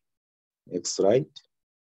return. Next slide.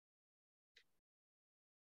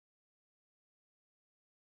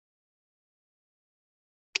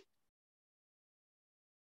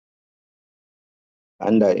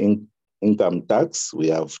 Under income tax, we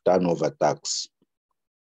have turnover tax.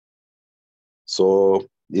 So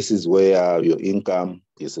this is where your income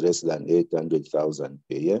is less than 800,000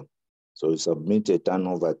 per year. So you submit a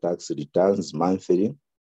turnover tax returns monthly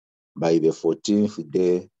by the 14th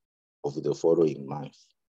day of the following month.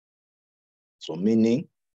 So meaning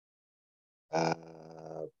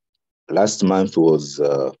last month was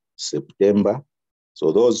September.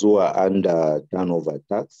 So those who are under turnover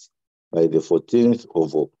tax, by the 14th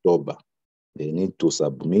of October, they need to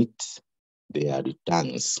submit their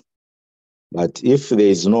returns. But if there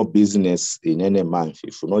is no business in any month,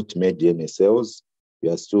 if you've not made any sales,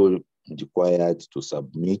 you are still required to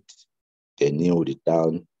submit a new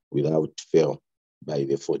return without fail by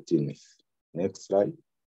the 14th. Next slide.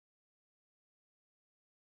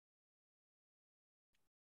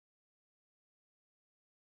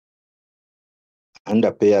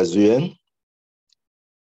 Under pay as you earn,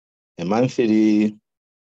 a monthly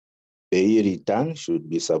pay return should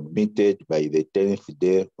be submitted by the 10th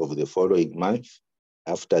day of the following month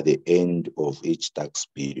after the end of each tax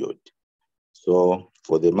period. So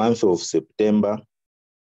for the month of September,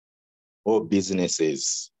 all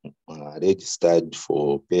businesses registered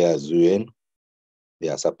for pay as you earn, they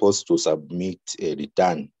are supposed to submit a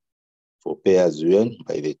return for pay as you earn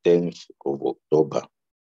by the 10th of October.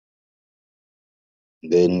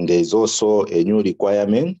 Then there's also a new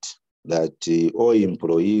requirement that all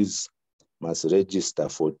employees must register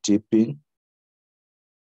for tipping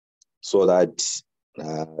so that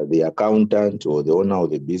the accountant or the owner of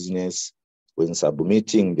the business, when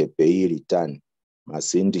submitting the pay return,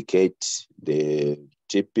 must indicate the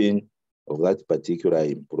tipping of that particular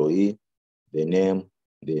employee, the name,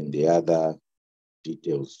 then the other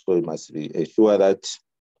details. So you must ensure that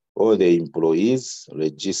all the employees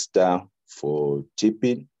register for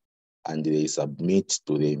tipping and they submit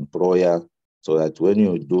to the employer so that when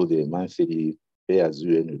you do the monthly pay as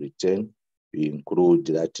you earn return, you include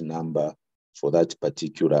that number for that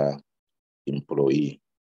particular employee.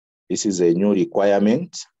 This is a new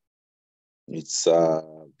requirement. It's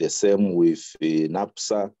the same with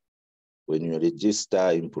NAPSA. When you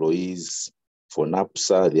register employees for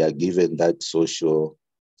NAPSA, they are given that social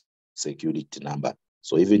security number.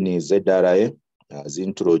 So even ZRA has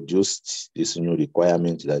introduced this new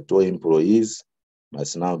requirement that all employees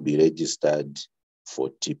must now be registered for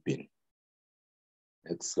tipping.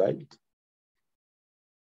 Next slide.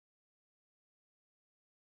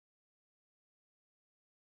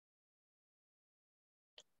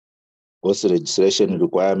 Also, registration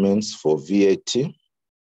requirements for VAT.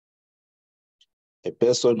 A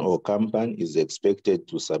person or company is expected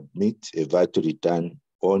to submit a VAT return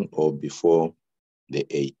on or before the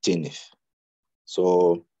 18th.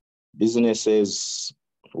 So businesses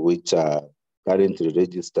which are currently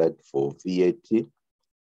registered for VAT,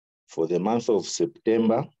 for the month of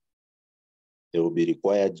September, they will be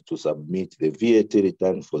required to submit the VAT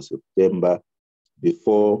return for September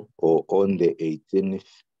before or on the 18th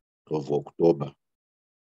of October.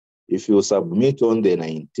 If you submit on the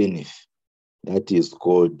 19th, that is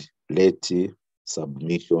called late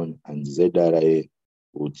submission, and ZRA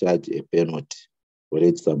will charge a penalty for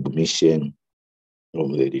late submission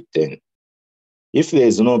of the return. If there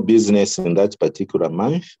is no business in that particular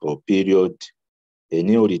month or period, a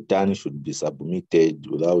new return should be submitted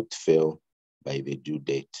without fail by the due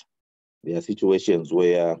date. There are situations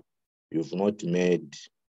where you've not made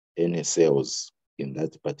any sales in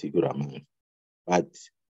that particular month, but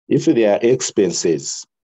if there are expenses,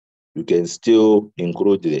 you can still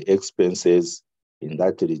include the expenses in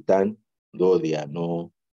that return, though there are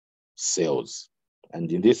no sales. And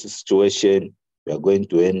in this situation, you are going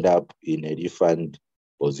to end up in a refund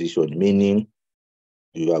position, meaning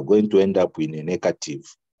you are going to end up in a negative.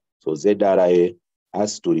 So ZRA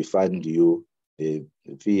has to refund you the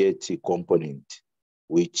VAT component,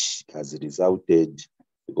 which has resulted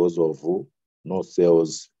because of no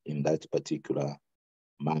sales in that particular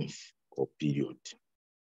month or period.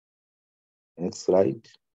 Next slide.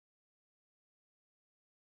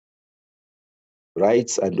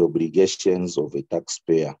 Rights and obligations of a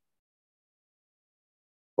taxpayer.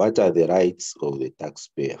 What are the rights of the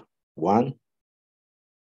taxpayer? One,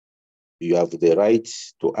 you have the right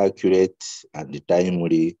to accurate and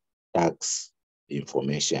timely tax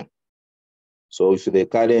information. So if the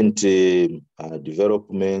current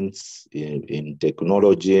developments in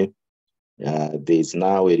technology, there is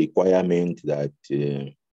now a requirement that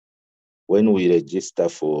when we register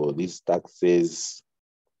for these taxes,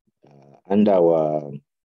 under our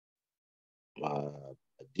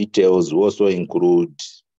details, we also include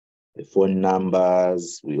the phone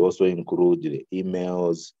numbers, we also include the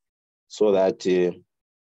emails, so that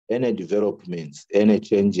any developments, any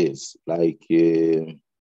changes, like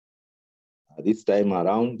this time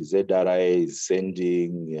around, ZRA is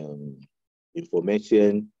sending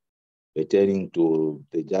information pertaining to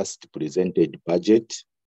the just presented budget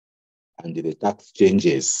and the tax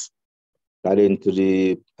changes.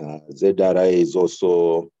 Currently, ZRA is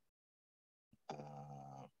also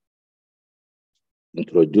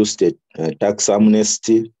introduced a tax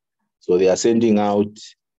amnesty. So they are sending out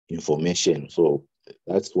information. So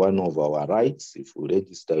that's one of our rights. If we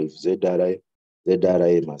register with ZRA,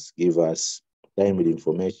 ZRA must give us timely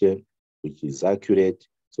information, which is accurate,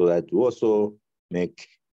 so that we also make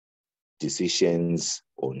decisions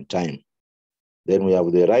on time. Then we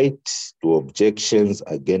have the right to objections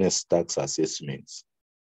against tax assessments.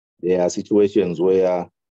 There are situations where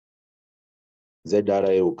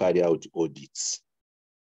ZRA will carry out audits.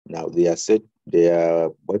 Now, they They are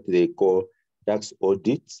what they call tax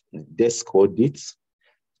audits, desk audits.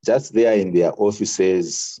 Just there in their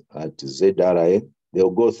offices at ZRA, they'll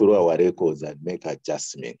go through our records and make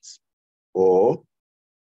adjustments. Or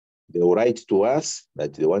they'll write to us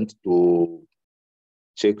that they want to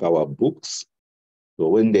check our books. So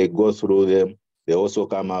when they go through them, they also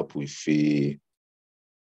come up with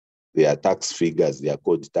their tax figures. They are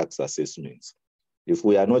called tax assessments. If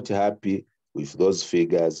we are not happy with those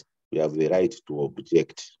figures, we have the right to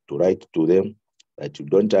object, to write to them that you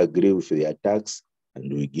don't agree with their tax,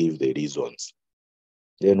 and we give the reasons.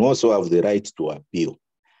 Then also have the right to appeal.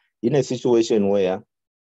 In a situation where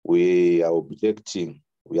we are objecting,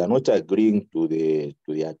 we are not agreeing to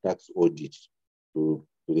their tax audit, to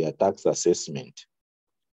their tax assessment.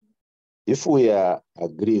 If we are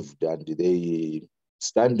aggrieved and they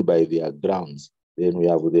stand by their grounds, then we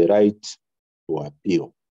have the right to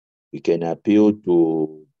appeal. We can appeal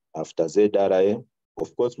to after ZRA.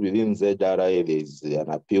 Of course, within ZRA, there is an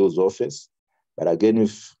appeals office. But again,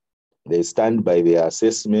 if they stand by their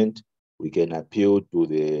assessment, we can appeal to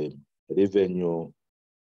the Revenue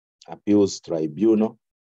Appeals Tribunal.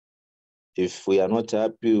 If we are not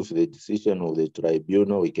happy with the decision of the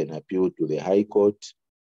tribunal, we can appeal to the High Court.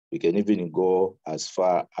 We can even go as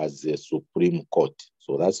far as the Supreme Court.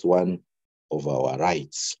 So that's one of our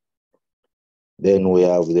rights. Then we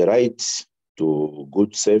have the right to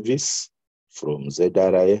good service from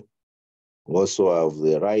ZRA. We also have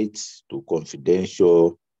the right to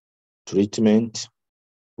confidential treatment.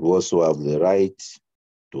 We also have the right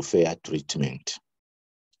to fair treatment.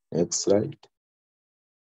 Next slide.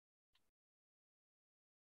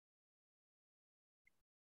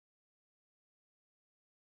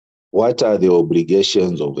 What are the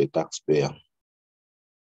obligations of a taxpayer?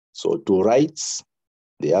 So to rights,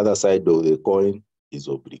 the other side of the coin is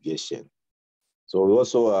obligation. So we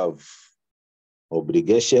also have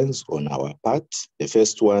obligations on our part. The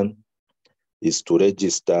first one is to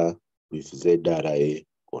register with ZRA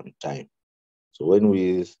on time. So when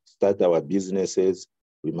we start our businesses,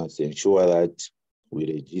 we must ensure that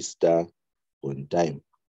we register on time,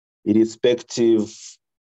 irrespective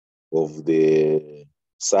of the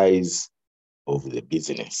size of the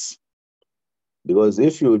business. Because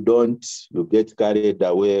if you don't, you get carried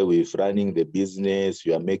away with running the business,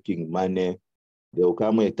 you are making money, there will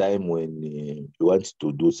come a time when you want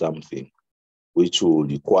to do something which will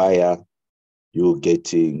require you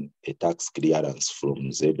getting a tax clearance from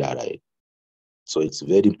ZRA. So it's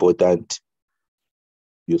very important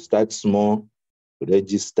you start small,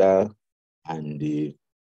 register, and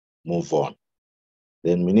move on.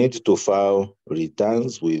 Then we need to file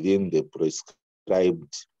returns within the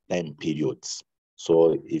prescribed time periods.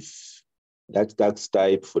 So if that tax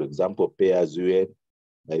type, for example, pay as you earn,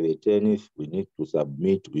 by the 10th, we need to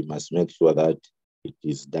submit. We must make sure that it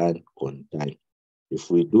is done on time.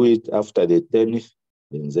 If we do it after the 10th,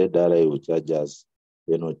 then ZRA will charge us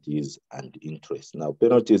penalties and interest. Now,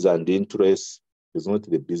 penalties and interest is not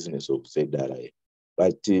the business of ZRA,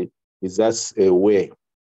 but it's just a way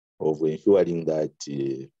of ensuring that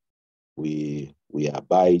we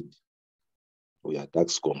abide, we are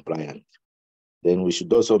tax compliant. Then we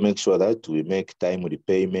should also make sure that we make timely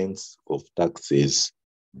payments of taxes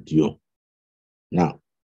due. Now,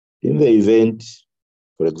 in the event,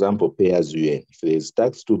 for example, pay as you earn, if there is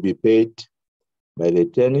tax to be paid, by the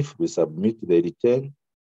 10th, we submit the return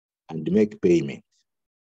and make payment.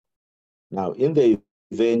 Now, in the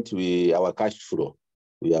event our cash flow,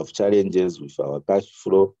 we have challenges with our cash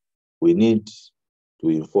flow, we need to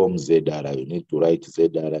inform ZRA. We need to write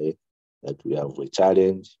ZRA that we have a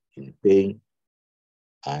challenge in paying,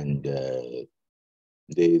 and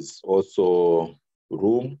there's also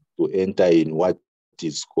room to enter in what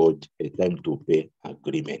is called a time to pay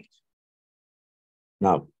agreement.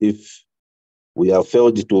 Now, if we have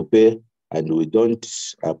failed to pay and we don't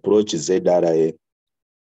approach ZRA,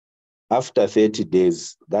 after 30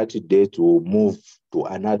 days, that debt will move to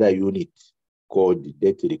another unit called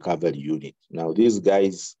debt recovery unit. Now, these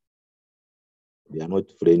guys, they are not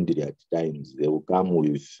friendly at times. They will come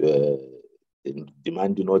with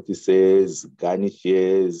demand notices,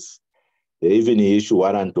 garnishes. They even issue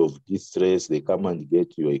warrant of distress. They come and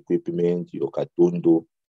get your equipment, your katundu,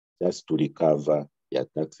 just to recover your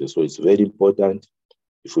taxes. So it's very important.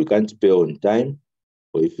 If we can't pay on time,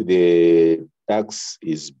 or if the tax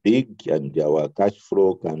is big and our cash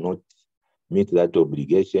flow cannot meet that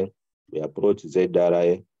obligation, we approach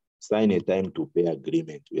ZRA, sign a time to pay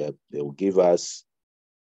agreement. They will give us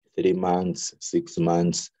 3 months, 6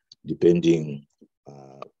 months, depending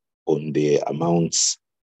on the amounts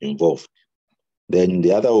involved. Then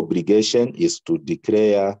the other obligation is to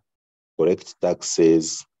declare collect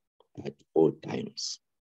taxes at all times.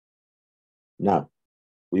 Now,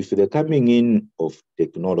 with the coming in of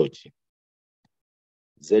technology,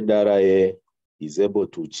 ZRA is able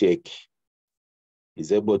to check,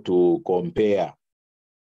 is able to compare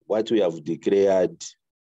what we have declared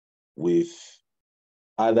with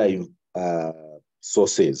other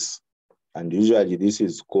sources. And usually this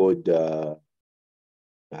is called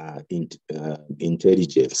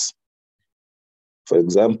intelligence. For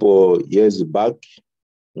example, years back,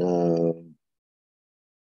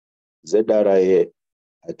 ZRA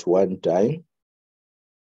at one time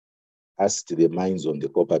asked the mines on the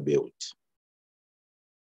copper belt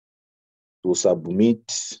to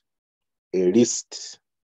submit a list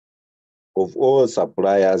of all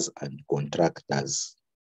suppliers and contractors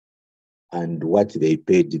and what they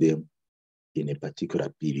paid them in a particular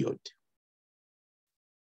period.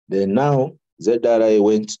 Then now, ZRA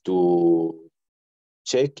went to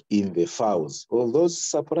check in the files of those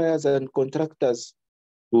suppliers and contractors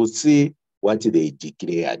to see what they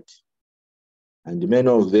declared. And many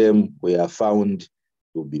of them were found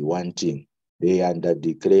to be wanting. They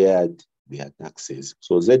underdeclared their taxes.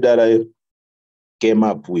 So ZRA came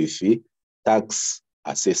up with tax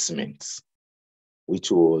assessments,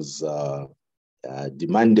 which was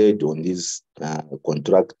demanded on these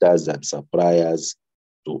contractors and suppliers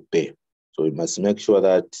to pay. So we must make sure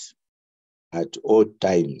that at all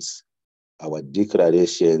times our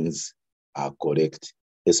declarations are correct,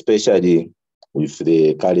 especially with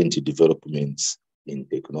the current developments in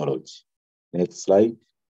technology. Next slide.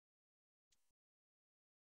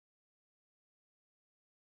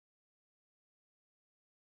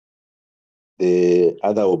 The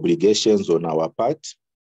other obligations on our part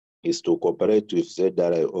is to cooperate with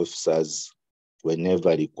ZRA officers whenever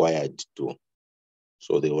required to.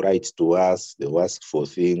 So they will write to us, they will ask for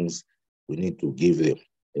things, we need to give them.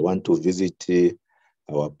 They want to visit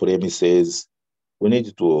our premises, we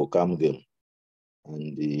need to welcome them.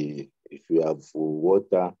 And if you have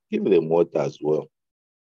water, give them water as well.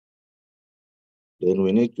 Then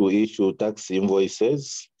we need to issue tax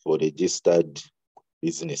invoices for registered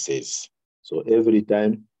businesses. So every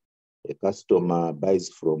time a customer buys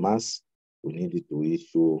from us, we need to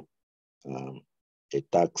issue a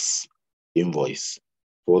tax invoice.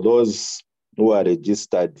 For those who are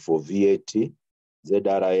registered for VAT,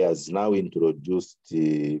 ZRA has now introduced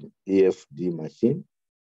the EFD machine.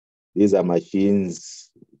 These are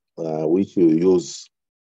machines which you use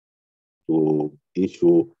to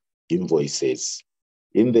issue invoices.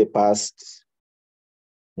 In the past,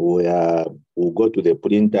 we'll go to the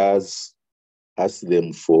printers, ask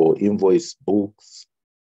them for invoice books,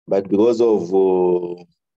 but because of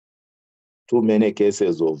too many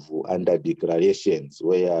cases of under declarations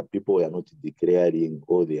where people are not declaring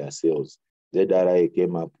all their sales, ZRA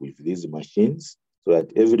came up with these machines so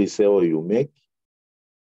that every sale you make,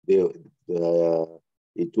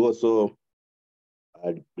 it also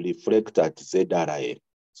reflects at ZRA.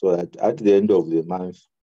 So that at the end of the month,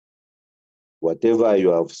 whatever you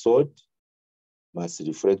have sold must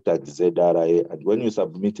reflect at ZRA. And when you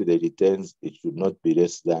submit the returns, it should not be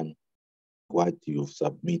less than what you've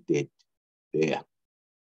submitted there.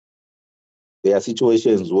 There are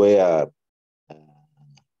situations where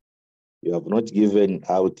you have not given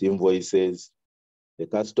out invoices. The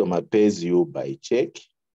customer pays you by check.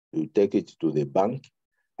 You take it to the bank.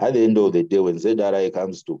 At the end of the day, when ZRA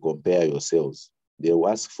comes to compare your sales, they will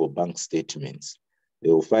ask for bank statements. They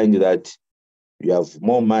will find that you have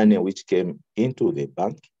more money which came into the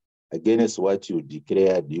bank against what you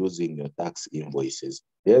declared using your tax invoices.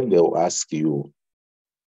 Then they will ask you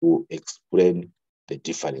to explain the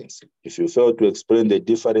difference. If you fail to explain the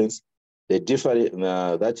difference, that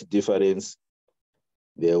difference,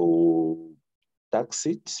 they will tax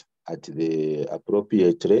it at the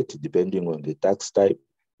appropriate rate depending on the tax type.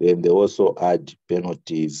 Then they also add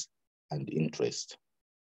penalties and interest.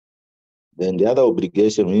 Then the other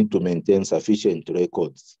obligation, we need to maintain sufficient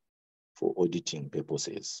records for auditing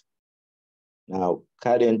purposes. Now,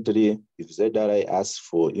 currently, if ZRA asks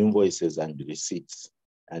for invoices and receipts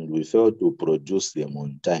and we fail to produce them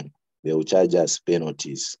on time, they will charge us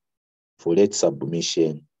penalties for late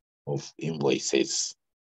submission of invoices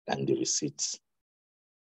and receipts.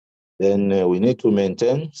 Then we need to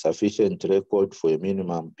maintain sufficient record for a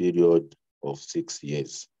minimum period of 6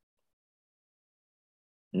 years.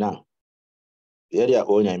 Now, earlier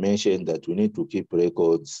on, I mentioned that we need to keep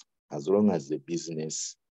records as long as the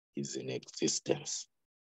business is in existence.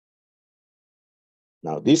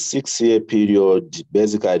 Now, this 6-year period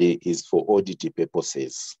basically is for audit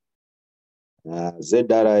purposes.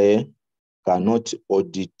 ZRA cannot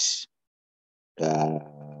audit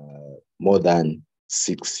more than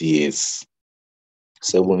 6 years.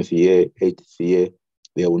 7th year, 8th year,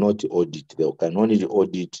 they will not audit. They can only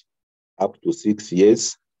audit up to 6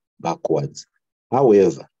 years backwards.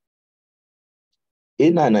 However,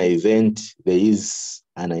 in an event, there is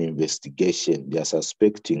an investigation, they are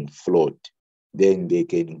suspecting fraud, then they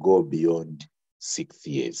can go beyond 6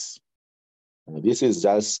 years. Now, this is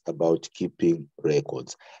just about keeping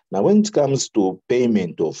records. Now, when it comes to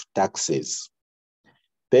payment of taxes,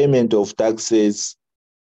 there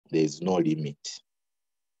is no limit.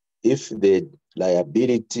 If the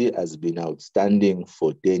liability has been outstanding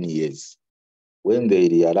for 10 years, when they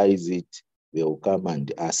realize it, they will come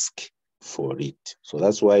and ask for it. So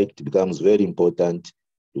that's why it becomes very important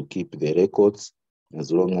to keep the records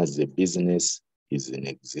as long as the business is in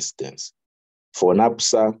existence. For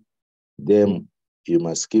NAPSA, then you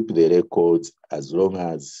must keep the records as long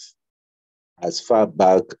as far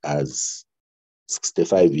back as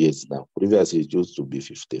 65 years now. Previously, it used to be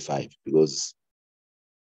 55 because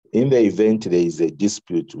in the event there is a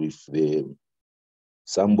dispute with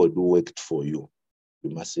somebody who worked for you,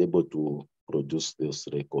 you must be able to produce those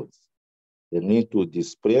records. They need to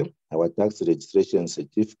display our tax registration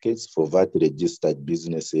certificates for VAT-registered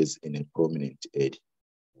businesses in a prominent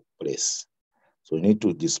place. So you need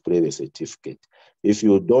to display the certificate. If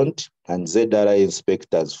you don't, and ZRI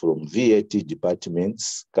inspectors from VAT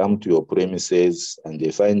departments come to your premises and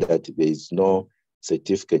they find that there is no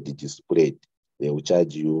certificate displayed, they will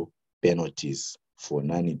charge you penalties for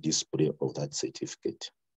non-display of that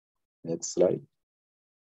certificate. Next slide.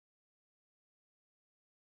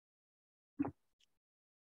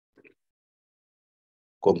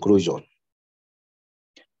 Conclusion.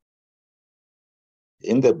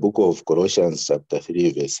 In the book of Colossians chapter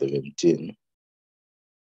 3, verse 17,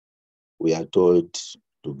 we are told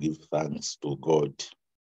to give thanks to God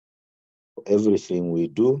for everything we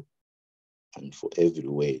do and for every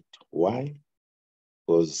word. Why?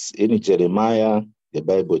 Because in Jeremiah, the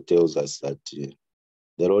Bible tells us that the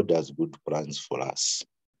Lord has good plans for us.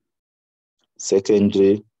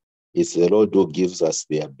 Secondly, it's the Lord who gives us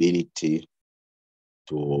the ability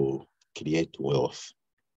to create wealth.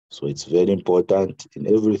 So it's very important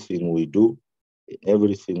in everything we do, in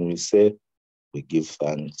everything we say, we give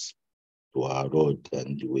thanks to our Lord.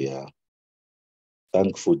 And we are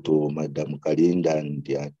thankful to Madam Kalinda and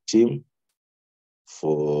their team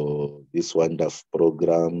for these wonderful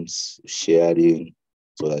programs, sharing,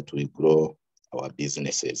 so that we grow our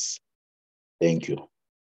businesses. Thank you.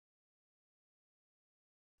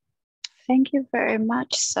 Thank you very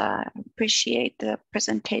much, sir. Appreciate the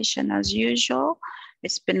presentation as usual.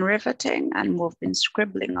 It's been riveting and we've been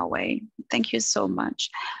scribbling away. Thank you so much.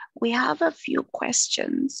 We have a few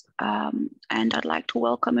questions and I'd like to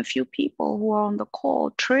welcome a few people who are on the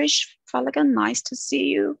call. Trish Falligan, nice to see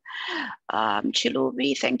you.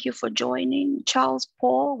 Chilubi, thank you for joining. Charles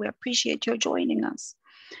Paul, we appreciate your joining us.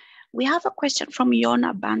 We have a question from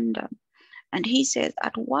Yona Banda. And he says,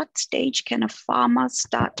 at what stage can a farmer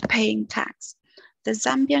start paying tax? The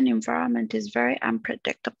Zambian environment is very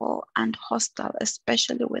unpredictable and hostile,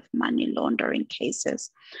 especially with money laundering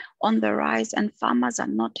cases on the rise, and farmers are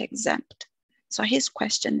not exempt. So his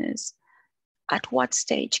question is, at what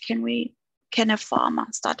stage can a farmer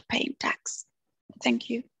start paying tax? Thank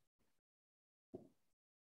you.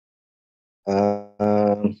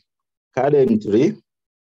 Currently,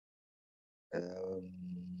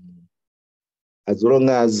 as long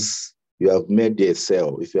as you have made a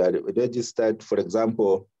sale, if you are registered, for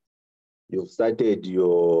example, you've started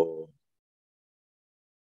your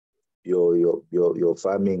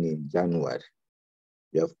farming in January,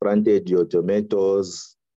 you have planted your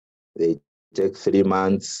tomatoes, they take 3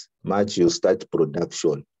 months, March you start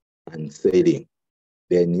production and selling,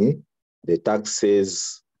 then the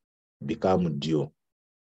taxes become due.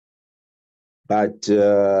 But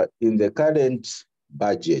in the current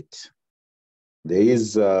budget, there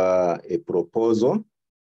is a proposal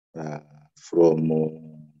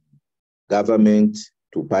from government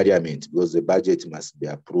to parliament, because the budget must be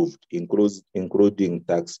approved, including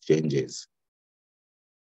tax changes.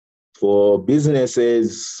 For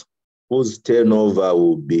businesses whose turnover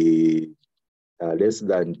will be less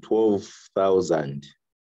than 12,000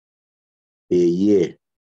 a year,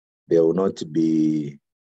 they will not be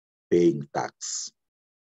paying tax.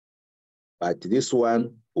 But this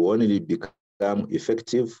one will only become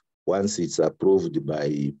effective once it's approved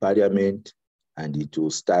by Parliament, and it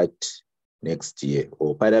will start next year.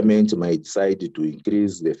 Or Parliament might decide to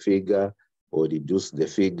increase the figure or reduce the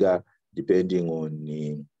figure depending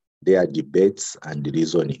on their debates and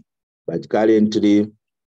reasoning. But currently,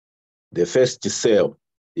 the first sale,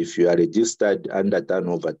 if you are registered under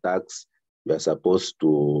turnover tax, you are supposed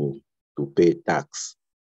to pay tax.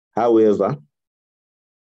 However,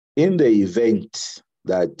 in the event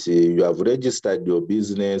that you have registered your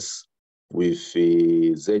business with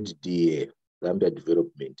ZDA, Zambia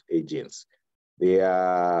Development Agency, there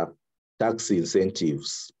are tax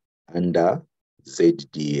incentives under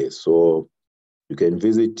ZDA. So you can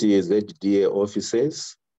visit ZDA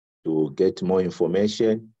offices to get more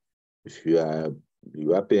information. If you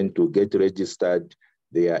happen to get registered,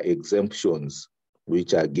 there are exemptions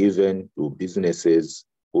which are given to businesses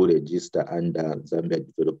who register under Zambia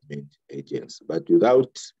Development Agency. But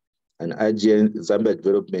without an Zambia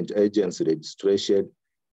Development Agency registration,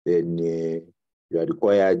 then you are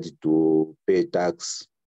required to pay tax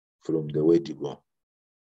from the word go.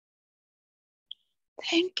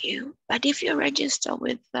 Thank you. But if you register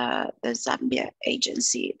with the Zambia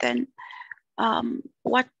agency, then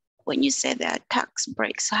when you say there are tax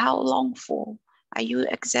breaks, how long for? Are you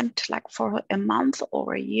exempt like for a month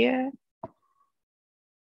or a year?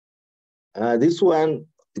 This one,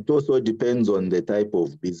 it also depends on the type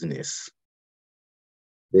of business.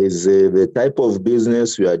 There's the type of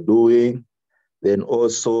business you are doing, then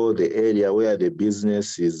also the area where the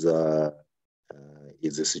business is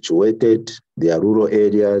situated. There are rural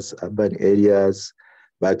areas, urban areas,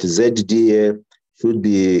 but ZDA should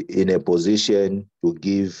be in a position to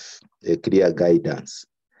give a clear guidance.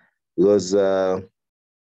 Because the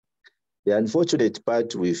unfortunate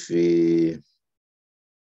part with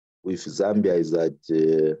Zambia is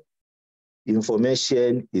that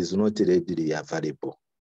information is not readily available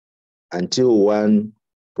until one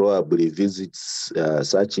probably visits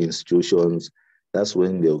such institutions. That's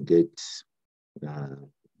when they'll get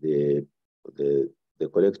the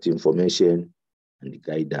correct information and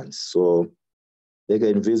guidance. So they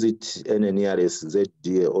can visit any nearest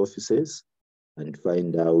ZDA offices and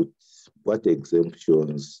find out what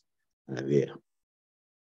exemptions are there.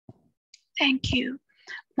 Thank you.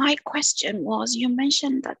 My question was, you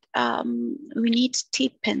mentioned that we need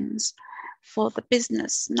T-pins for the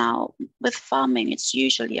business. Now, with farming, it's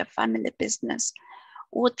usually a family business.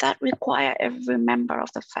 Would that require every member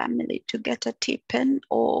of the family to get a T-pin,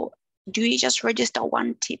 or do you just register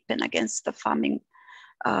one T-pin against the farming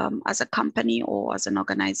as a company or as an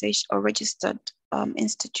organization or registered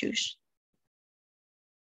institution?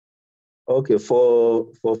 Okay, for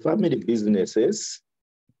family businesses,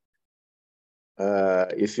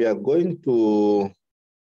 if you are going to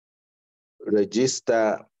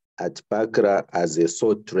register at PACRA as a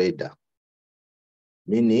sole trader,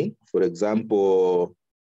 meaning, for example,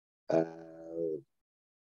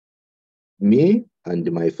 me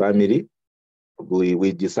and my family,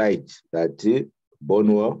 we decide that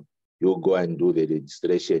Bornwell, you go and do the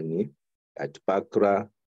registration at PACRA,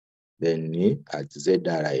 then at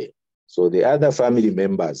ZRA. So the other family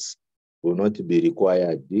members will not be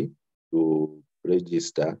required to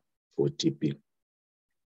register for TP.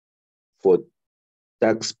 For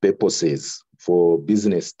tax purposes, for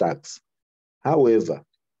business tax. However,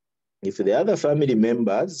 if the other family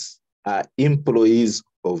members are employees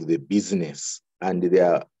of the business and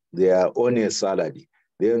they are on a salary,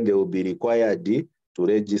 then they will be required to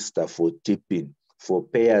register for tipping for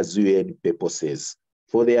pay-as-you-earn purposes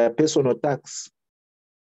for their personal tax.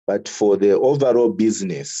 But for the overall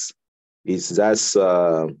business, it's just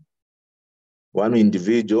one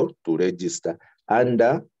individual to register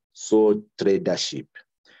under sole tradership.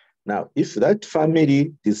 Now, if that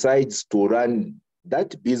family decides to run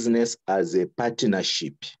that business as a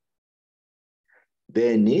partnership,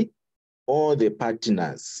 then all the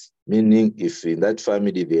partners, meaning if in that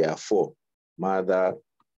family there are four, mother,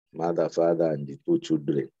 father, and the two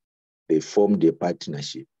children, they form the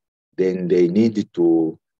partnership, then they need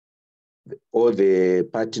to, all the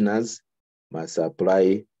partners must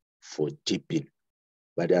apply for tipping.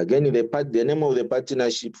 But again, the name of the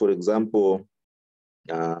partnership, for example,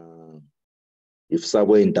 if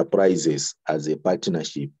Subway Enterprises as a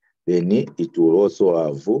partnership, then it will also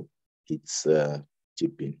have its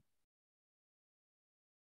tipping.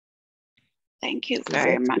 Thank you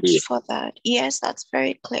very much for that. Yes, that's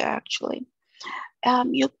very clear, actually.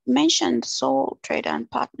 You mentioned sole trader and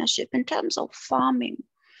partnership. In terms of farming,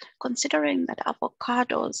 considering that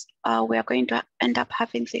avocados, we are going to end up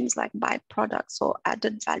having things like byproducts or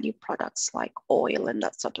added value products like oil and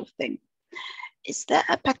that sort of thing. Is there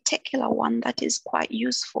a particular one that is quite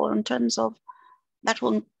useful in terms of that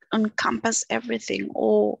will encompass everything?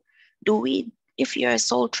 Or do we, if you're a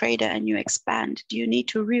sole trader and you expand, do you need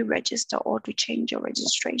to re-register or to change your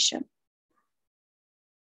registration?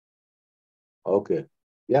 Okay.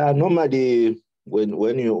 Yeah, normally when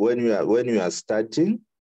you are starting,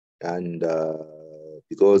 and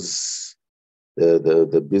because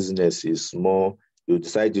the business is small, you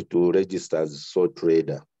decide to register as sole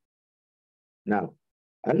trader. Now,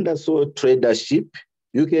 under sole tradership,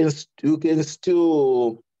 you can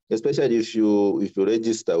still, especially if you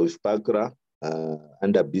register with PACRA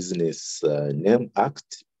under Business Name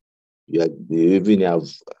Act, you even have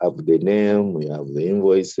the name, you have the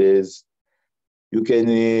invoices. You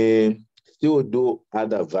can still do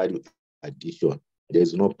other value addition.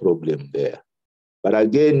 There's no problem there. But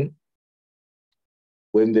again,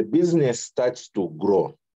 when the business starts to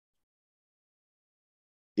grow,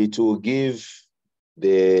 it will give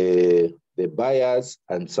the buyers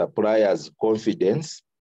and suppliers confidence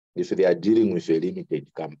if they are dealing with a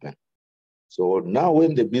limited company. So now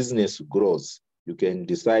when the business grows, you can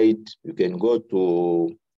decide, you can go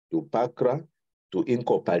to PACRA to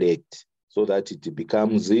incorporate so that it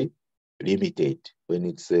becomes limited. When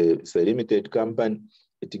it's a limited company,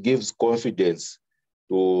 it gives confidence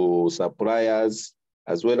to suppliers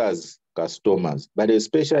as well as customers, but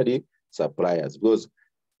especially suppliers, because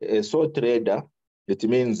a sole trader, it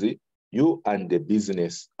means you and the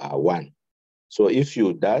business are one. So if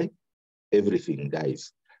you die, everything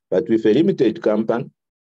dies. But with a limited company,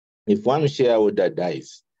 if one shareholder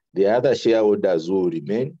dies, the other shareholders will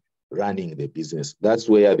remain running the business. That's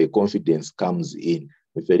where the confidence comes in.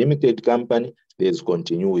 With a limited company, there's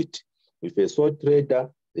continuity. With a sole trader,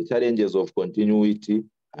 the challenges of continuity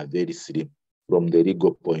are very slim from the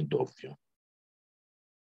legal point of view.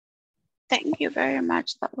 Thank you very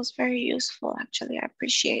much. That was very useful, actually. I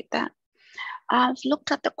appreciate that. I've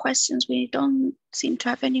looked at the questions. We don't seem to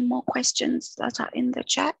have any more questions that are in the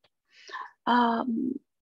chat. Are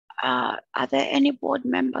there any board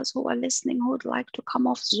members who are listening who would like to come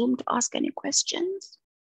off Zoom to ask any questions?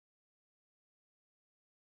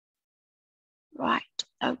 Right,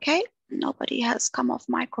 okay. Nobody has come off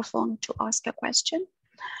microphone to ask a question.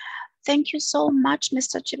 Thank you so much,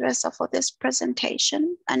 Mr. Chibesa, for this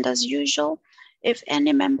presentation. And as usual, if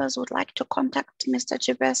any members would like to contact Mr.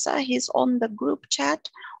 Chibesa, he's on the group chat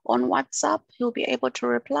on WhatsApp. He'll be able to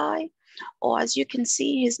reply. Or as you can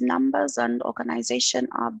see, his numbers and organization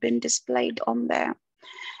are being displayed on there.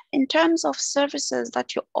 In terms of services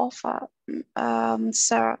that you offer,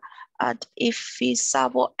 sir, at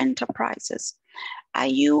Ifisavo Enterprises, are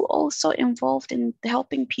you also involved in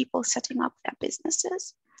helping people setting up their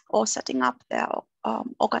businesses or setting up their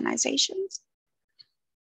organizations?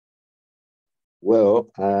 Well,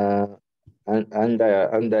 under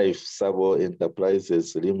Ifisavo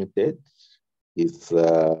Enterprises Limited, it's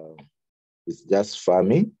just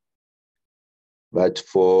farming. But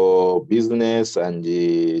for business and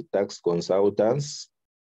the tax consultants,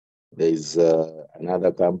 there is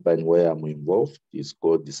another company where I'm involved. It's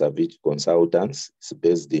called the Savage Consultants. It's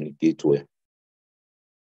based in Kitwe.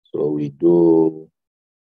 So we do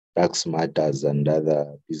tax matters and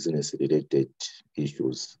other business-related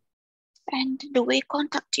issues. And do we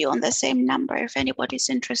contact you on the same number if anybody's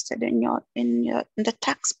interested in the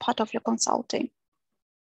tax part of your consulting?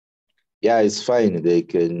 Yeah, it's fine. They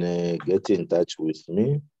can get in touch with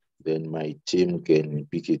me. Then my team can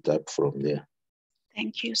pick it up from there.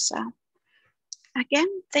 Thank you, sir. Again,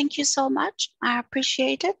 thank you so much. I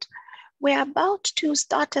appreciate it. We're about to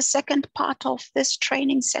start a second part of this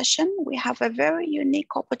training session. We have a very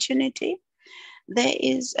unique opportunity. There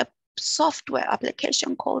is a software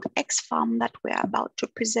application called XFarm that we're about to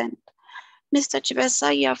present. Mr.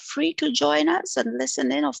 Chibesa, you're free to join us and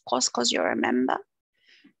listen in, of course, because you're a member.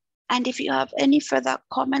 And if you have any further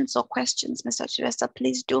comments or questions, Mr. Chibesa,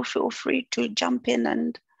 please do feel free to jump in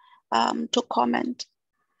and to comment.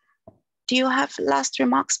 Do you have last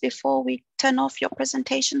remarks before we turn off your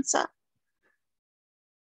presentation, sir?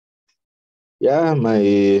 Yeah,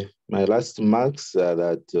 my last remarks are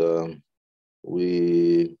that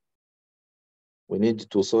we need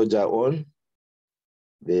to soldier on.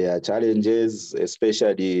 There are challenges,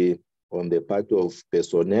 especially on the part of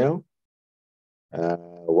personnel.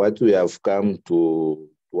 What we have come to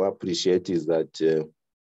appreciate is that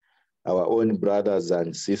our own brothers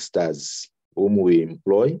and sisters whom we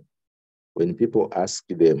employ, when people ask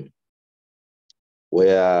them,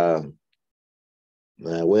 where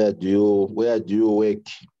do you work?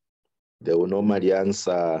 They will normally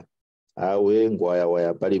answer,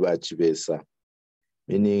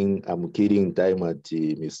 meaning I'm killing time at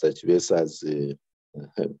Mr. Chibesa's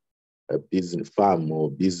a business farm or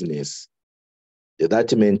business.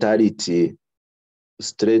 That mentality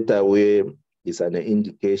straight away is an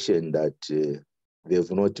indication that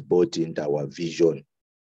they've not bought into our vision.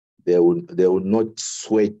 They will not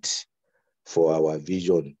sweat for our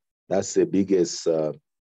vision. That's the biggest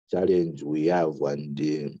challenge we have,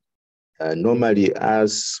 and normally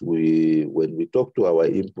when we talk to our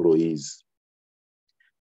employees,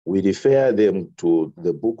 we refer them to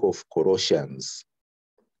the book of Colossians,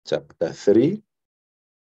 chapter 3,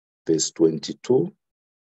 verse 22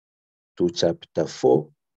 to chapter 4,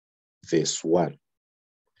 verse 1.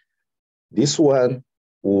 This one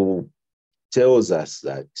who tells us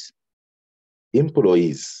that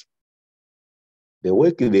employees, the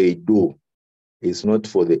work they do is not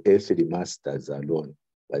for the earthly masters alone,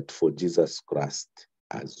 but for Jesus Christ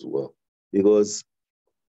as well. Because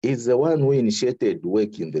he's the one who initiated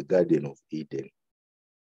work in the Garden of Eden.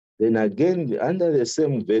 Then again, under the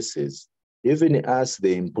same verses, even as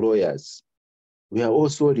the employers, we are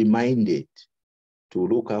also reminded to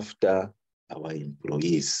look after our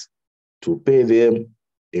employees, to pay them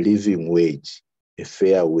a living wage, a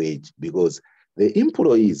fair wage, because the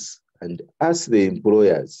employees and us, the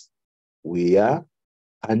employers, we are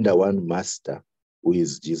under one master, who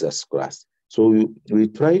is Jesus Christ. So we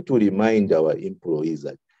try to remind our employees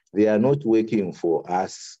that they are not working for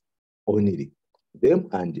us only. Them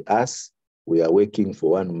and us, we are working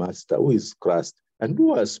for one master, who is Christ, and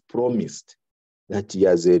who has promised that he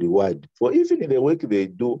has a reward for even the work they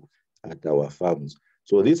do at our farms.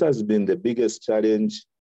 So this has been the biggest challenge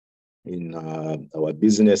in our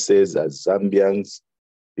businesses as Zambians,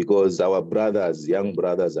 because our brothers, young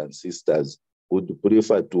brothers and sisters, would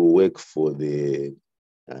prefer to work for the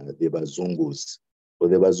Bazungus. For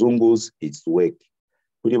the Bazungus, it's work.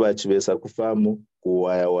 Kuri ba Chibesa kufamu,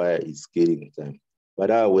 kuwaya is killing time. But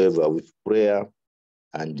however, with prayer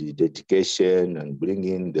and dedication and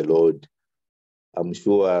bringing the Lord, I'm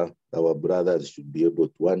sure our brothers should be able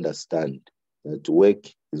to understand that work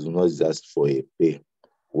is not just for a pay.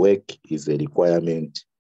 Work is a requirement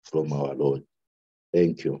from our Lord.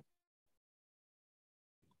 Thank you.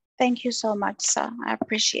 Thank you so much, sir. I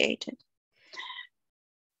appreciate it.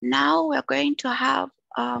 Now we're going to have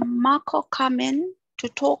Marco come in to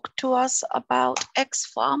talk to us about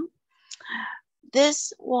X-Farm.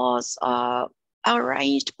 This was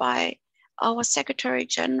arranged by our Secretary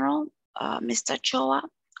General, Mr. Choa,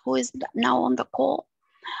 who is now on the call.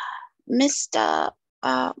 Mr.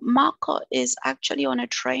 Marco is actually on a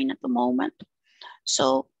train at the moment.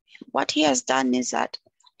 So what he has done is that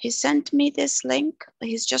he sent me this link.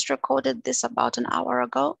 He's just recorded this about an hour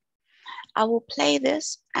ago. I will play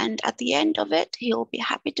this, and at the end of it, he'll be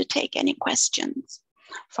happy to take any questions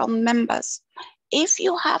from members. If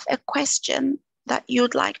you have a question that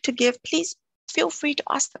you'd like to give, please feel free to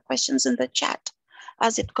ask the questions in the chat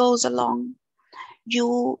as it goes along.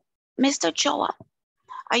 Mr. Choa,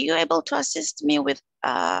 are you able to assist me with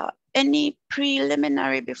any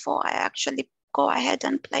preliminary before I actually go ahead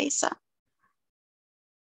and play, sir?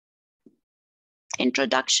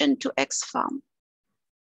 Introduction to X-Farm.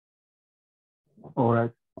 All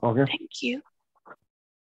right. Okay. Thank you.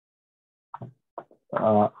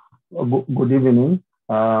 Good evening.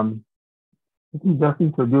 Let me just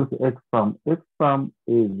introduce X-Farm. X-Farm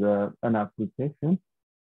is an application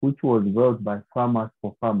which was developed by Farmers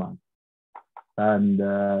for Farmers, and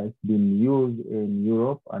it's been used in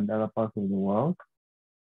Europe and other parts of the world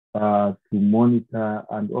to monitor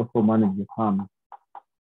and also manage the farms.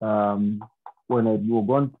 When I was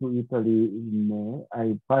gone to Italy in May,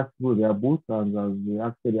 I passed through their booth and I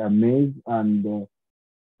was actually amazed and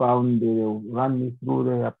found they ran me through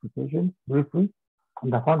the application briefly,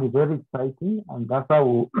 and I found it very exciting, and that's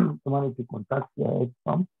how I managed to contact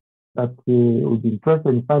X-Farm, that would be interested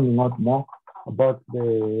in finding out more about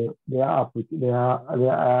their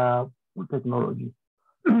technology.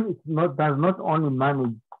 It does not only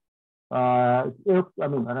manage. It helps.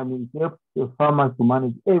 It helps the farmers to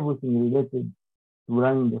manage everything related to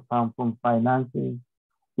running the farm, from finances,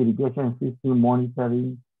 irrigation system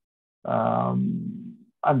monitoring, and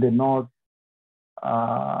the north,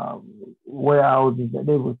 warehouses, and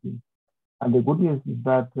everything. And the good news is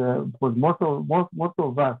that because most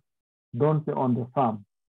of us don't stay on the farm,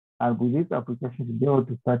 and with this application, to be able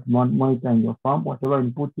to start monitoring your farm, whatever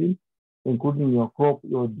you put in, including your crop,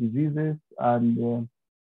 your diseases, and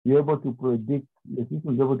you're able to predict, the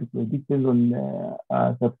system is able to predict based on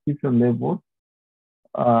subscription level,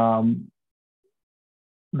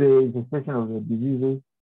 the infestation of the diseases.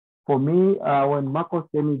 For me, when Marcos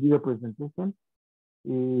came and did a presentation,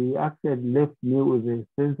 he actually left me with a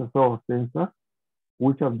sensor,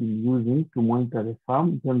 which I've been using to monitor the farm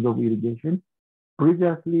in terms of irrigation.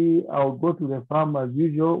 Previously, I'll go to the farm as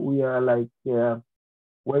usual. We are like where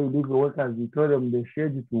we leave the workers, we tell them the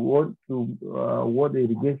shade to water the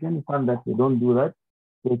irrigation. You find that they don't do that.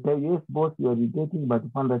 They tell you, yes, boss, you are irrigating, but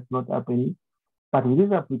you find that's not happening. But with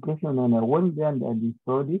this application, when I went there and I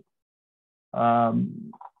installed it,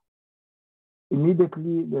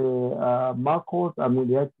 immediately the Marcos,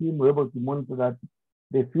 their team were able to monitor that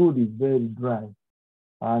the field is very dry.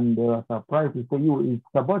 And they were surprised to say, it's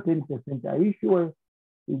about 10%. Are you sure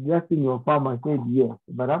it's just in your farm? I said, yes.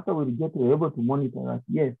 But after we were able to monitor that,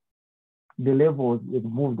 yes, the levels it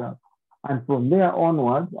moved up. And from there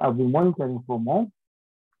onwards, I've been monitoring from home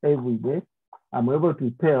every day. I'm able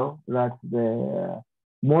to tell that the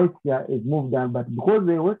moisture is moved down, but because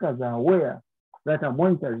the workers are aware that I'm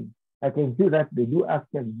monitoring, I can see that they do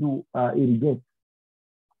actually irrigate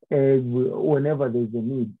whenever there's a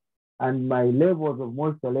need. And my levels of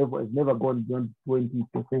moisture level has never gone beyond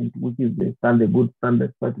 20%, which is the good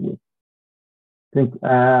standard start with.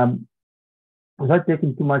 Without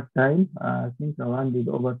taking too much time, I think I'll hand it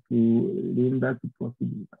over to Linda to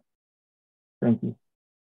proceed. Thank you.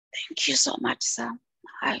 Thank you so much, sir.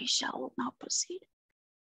 I shall now proceed.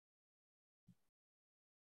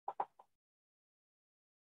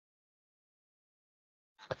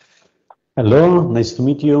 Hello, nice to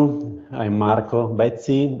meet you. I'm Marco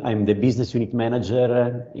Bezzi. I'm the business unit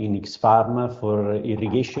manager in X-Farm for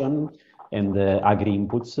irrigation and agri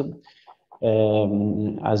inputs.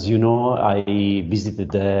 As you know, I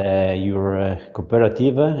visited your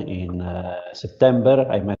cooperative in September.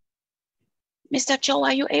 I met. Mr. Cho,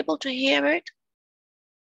 are you able to hear it?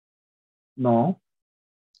 No.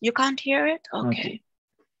 You can't hear it? Okay.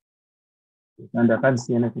 And I can't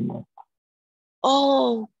see anything else.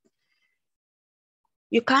 Oh,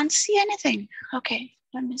 you can't see anything? Okay,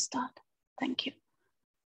 let me start. Thank you.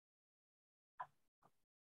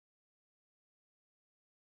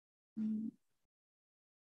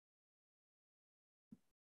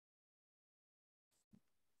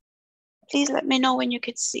 Please let me know when you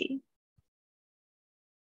could see.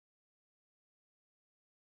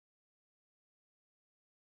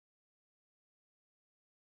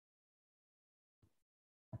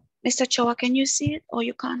 Mr. Choa, can you see it or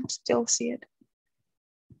you can't still see it?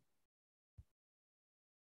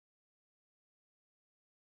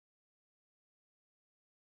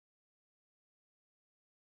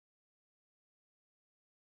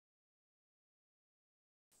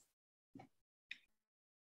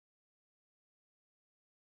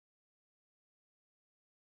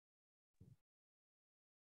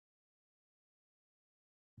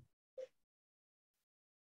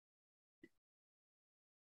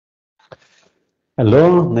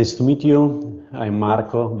 Hello, nice to meet you. I'm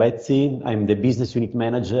Marco Bezzi. I'm the business unit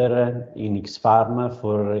manager in X-Farm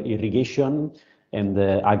for irrigation and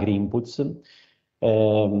agri inputs.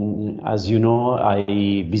 As you know, I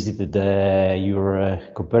visited your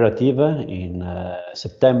cooperative in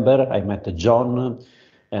September. I met John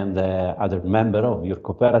and other member of your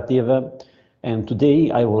cooperative. And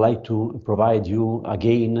today I would like to provide you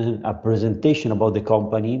again a presentation about the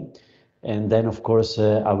company. And then, of course,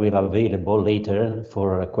 I will be available later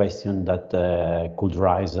for a question that could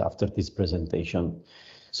rise after this presentation.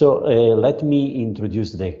 So let me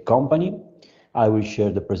introduce the company. I will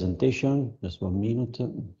share the presentation, just 1 minute.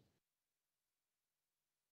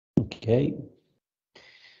 Okay,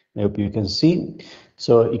 I hope you can see.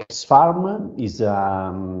 So X-Farm is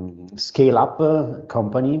a scale-up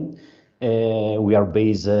company. We are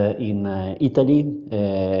based in Italy,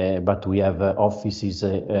 but we have offices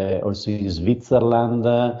also in Switzerland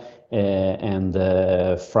and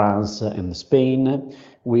France and Spain.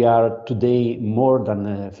 We are today more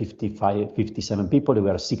than 57 people. We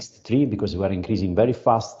are 63 because we are increasing very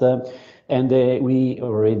fast. And we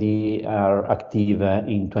already are active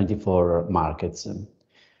in 24 markets.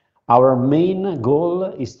 Our main goal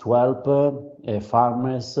is to help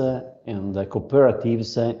farmers and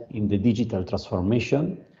cooperatives in the digital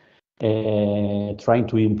transformation, trying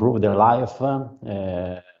to improve the life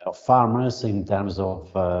of farmers in terms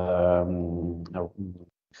of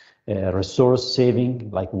resource saving,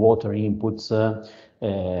 like water inputs.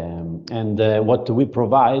 And what we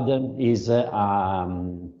provide is a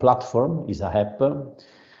platform, is an app.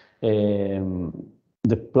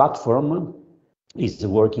 The platform is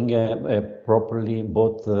working properly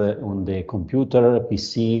both on the computer,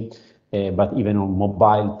 PC, but even on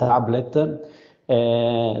mobile tablet.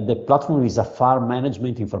 The platform is a farm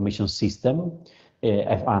management information system,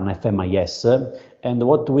 an FMIS, and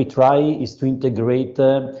what we try is to integrate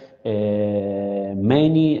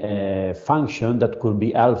many functions that could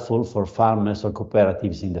be helpful for farmers or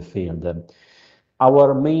cooperatives in the field.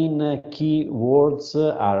 Our main key words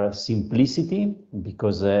are simplicity,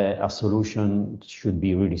 because a solution should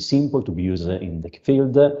be really simple to be used in the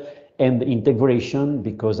field, and integration,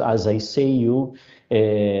 because as I say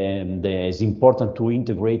it's important to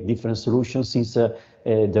integrate different solutions, since at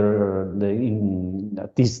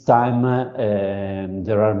this time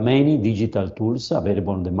there are many digital tools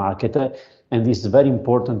available on the market, and it's very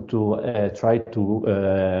important to try to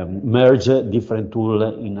merge different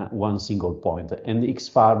tools in one single point. And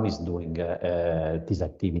X-Farm is doing this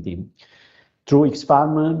activity. Through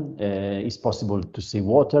X-Farm, it's possible to save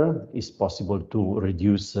water, it's possible to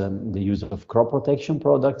reduce the use of crop protection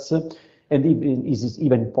products, and it is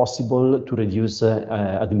even possible to reduce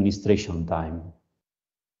administration time.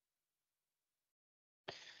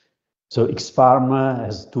 So X-Farm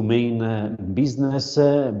has two main business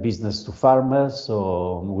to farmers.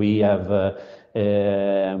 So we have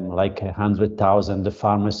like 100,000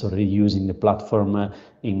 farmers already using the platform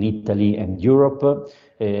in Italy and Europe.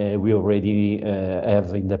 We already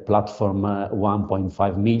have in the platform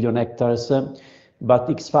 1.5 million hectares. But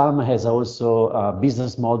X-Farm has also a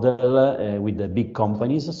business model with the big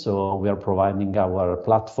companies. So we are providing our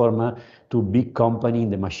platform to big companies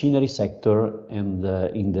in the machinery sector and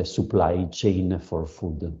in the supply chain for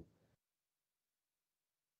food.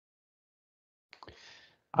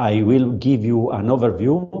 I will give you an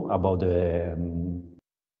overview about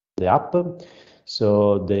the app.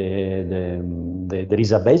 So there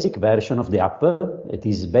is a basic version of the app.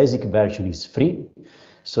 Basic version is free.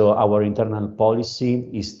 So our internal policy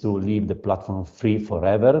is to leave the platform free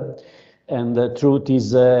forever. And through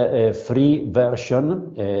this free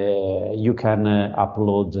version, you can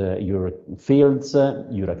upload your fields,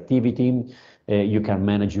 your activity, you can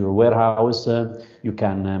manage your warehouse, you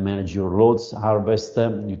can manage your loads, harvest,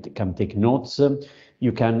 you can take notes,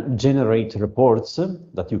 you can generate reports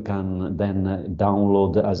that you can then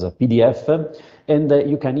download as a PDF, and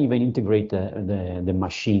you can even integrate the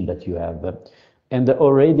machine that you have. And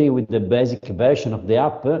already with the basic version of the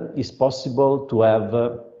app, it's possible to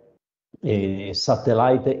have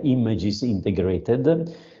satellite images integrated.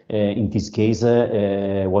 In this case,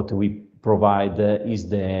 what we provide is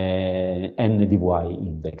the NDY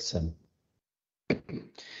index.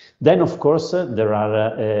 Then, of course, there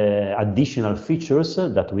are additional features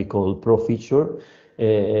that we call Pro feature.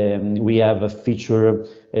 We have a feature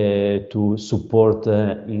to support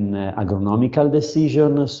in agronomical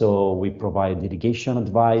decision. So we provide irrigation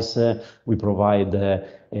advice, we provide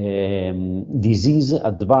disease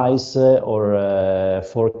advice or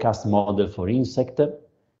forecast model for insect.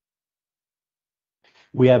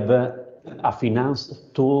 We have a finance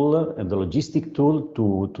tool and a logistic tool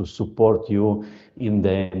to support you in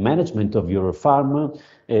the management of your farm.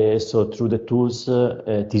 So through the tools,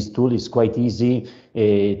 this tool is quite easy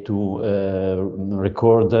to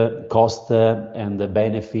record the cost and the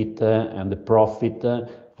benefit and the profit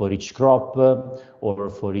for each crop or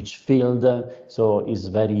for each field. So it's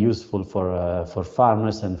very useful for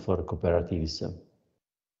farmers and for cooperatives.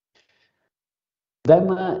 Then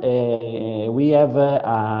we have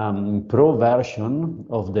a pro version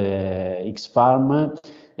of the X-Farm,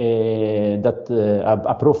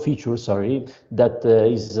 a pro feature, sorry, that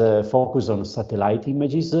is focused on satellite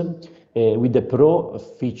images. With the pro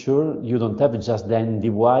feature, you don't have just the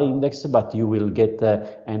NDY index, but you will get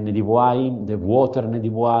NDY, the water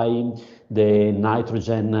NDY, the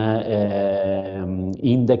nitrogen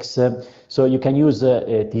index. So you can use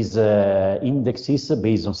these indexes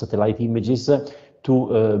based on satellite images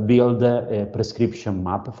to build a prescription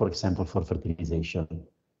map, for example, for fertilization.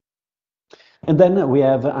 And then we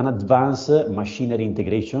have an advanced machinery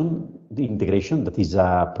integration that is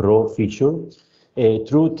a pro feature.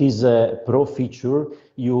 Through this pro feature,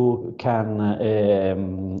 you can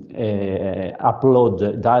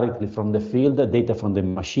upload directly from the field data from the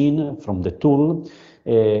machine, from the tool.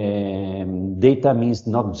 Data means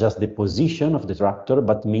not just the position of the tractor,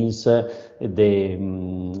 but means the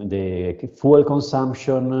fuel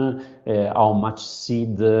consumption, how much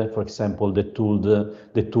seed, for example, the tool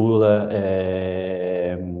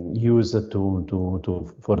used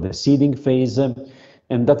for the seeding phase.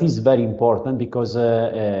 And that is very important because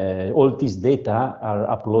all these data are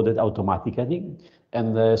uploaded automatically.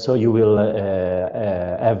 And so you will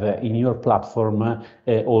have in your platform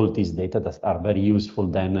all these data that are very useful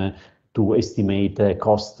then to estimate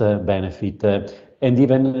cost, benefit, and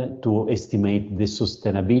even to estimate the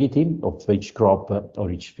sustainability of each crop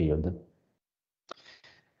or each field.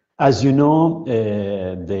 As you know,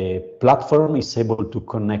 the platform is able to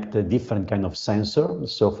connect different kind of sensors.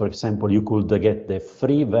 So, for example, you could get the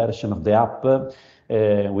free version of the app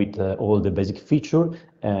with all the basic feature.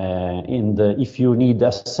 And if you need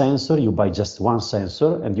a sensor, you buy just one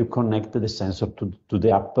sensor and you connect the sensor to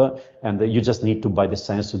the app, and you just need to buy the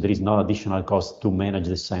sensor. There is no additional cost to manage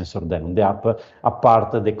the sensor then on the app,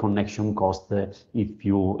 apart the connection cost if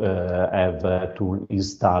you have to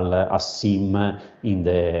install a SIM in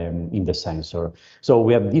the sensor. So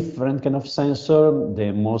we have different kind of sensor.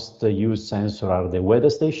 The most used sensor are the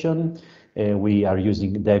weather station. We are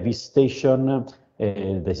using Davis station.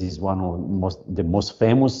 This is one of the most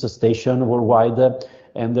famous station worldwide,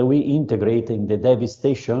 and we integrate in the Davis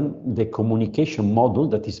station the communication module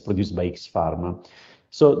that is produced by X-Pharma.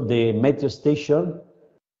 So the meteo station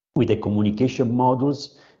with the communication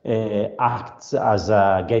modules acts as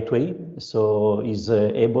a gateway, so is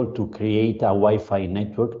able to create a Wi-Fi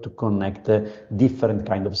network to connect different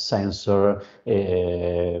kind of sensor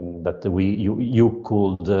that you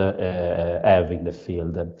could have in the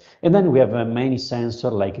field. And then we have many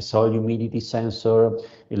sensors like soil humidity sensor,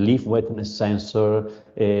 leaf wetness sensor,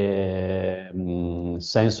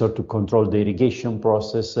 sensor to control the irrigation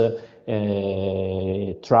process,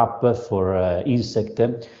 trap for insect.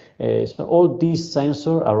 So all these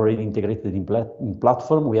sensors are already integrated in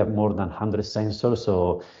platform. We have more than 100 sensors,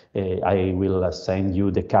 so I will send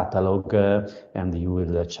you the catalog and you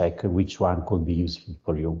will check which one could be useful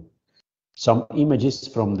for you. Some images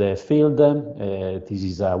from the field. This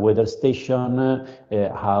is a weather station,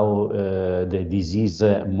 how the disease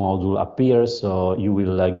module appears. So you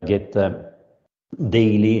will get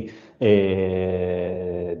daily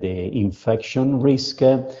the infection risk.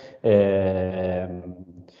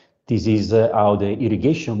 This is how the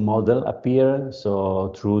irrigation model appears,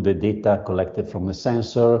 so through the data collected from the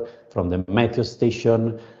sensor, from the meteo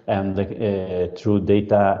station, and through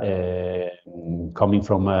data coming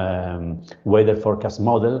from weather forecast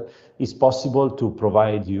model, it's possible to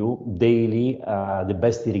provide you daily the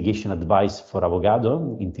best irrigation advice for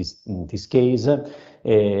avocado. In this case,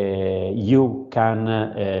 you can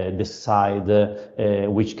decide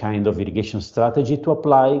which kind of irrigation strategy to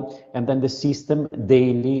apply, and then the system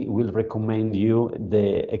daily will recommend you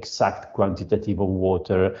the exact quantitative of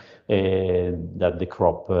water that the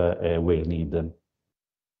crop will need.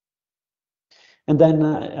 And then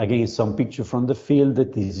again, some picture from the field.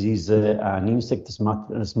 This is an insect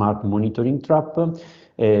smart monitoring trap.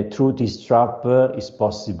 Through this trap, it's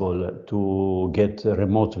possible to get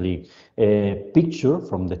remotely a picture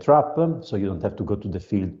from the trap, so you don't have to go to the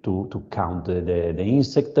field to count the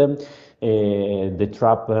insect. The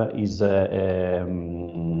trap is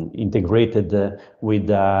integrated with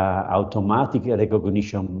the automatic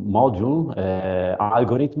recognition module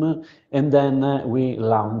algorithm, and then we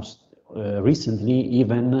launched recently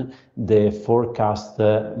even the forecast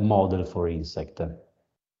model for insect.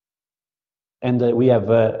 And we have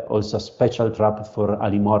also a special trap for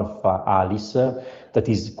Alimorpha alis that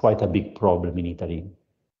is quite a big problem in Italy.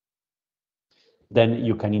 Then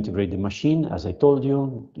you can integrate the machine, as I told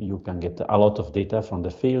you. You can get a lot of data from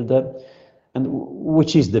the field, and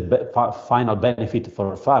which is the final benefit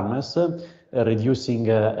for farmers, reducing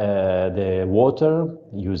the water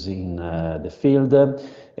using the field,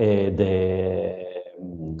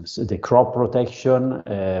 the crop protection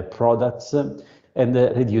products, and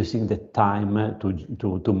reducing the time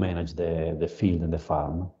to manage the field and the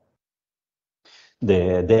farm.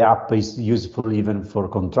 The app is useful even for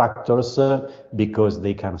contractors because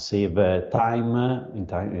they can save time,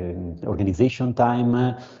 organization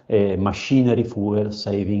time, machinery fuel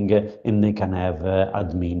saving, and they can have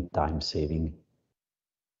admin time saving.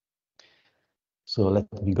 So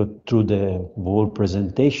let me go through the whole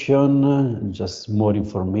presentation, just more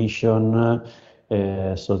information.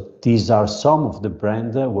 So these are some of the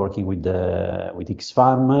brands working with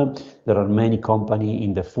X-Farm. There are many companies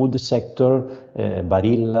in the food sector,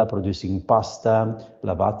 Barilla producing pasta,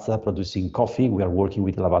 Lavazza producing coffee. We are working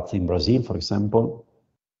with Lavazza in Brazil, for example.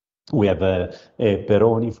 We have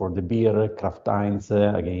Peroni for the beer, Kraft Heinz,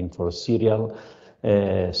 again for cereal,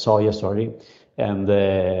 soya, sorry. And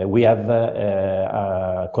we have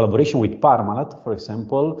a collaboration with Parmalat, for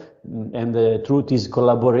example, and through this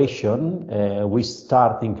collaboration, we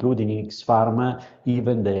start including in X-Farm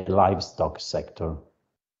even the livestock sector.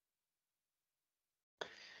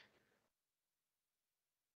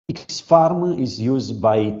 X-Farm is used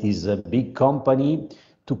by this big company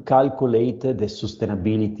to calculate the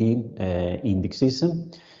sustainability indexes.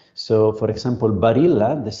 So, for example,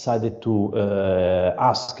 Barilla decided to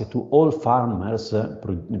ask to all farmers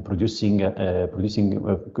producing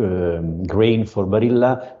grain for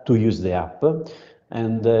Barilla to use the app.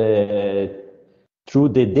 And through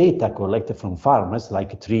the data collected from farmers,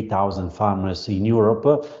 like 3,000 farmers in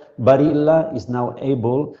Europe, Barilla is now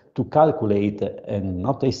able to calculate and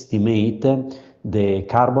not estimate the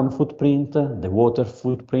carbon footprint, the water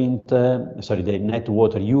footprint, the net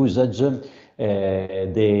water usage,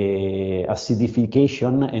 the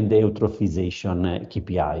acidification and the eutrophication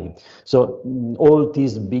KPI. So all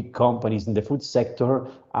these big companies in the food sector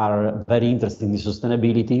are very interested in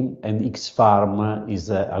sustainability, and X-Farm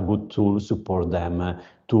is a good tool to support them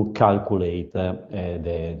to calculate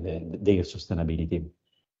their sustainability.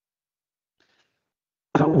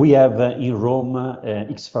 We have in Rome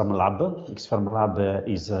X-Farm Lab. X-Farm Lab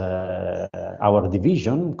is our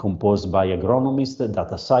division composed by agronomists,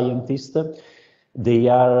 data scientists. They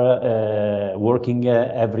are working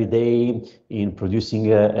every day in producing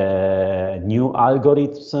new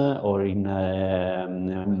algorithms or in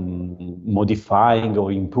modifying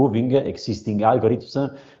or improving existing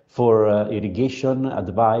algorithms for irrigation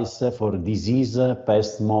advice, for disease,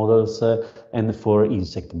 pest models, and for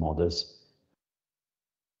insect models.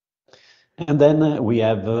 And then we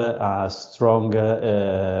have a strong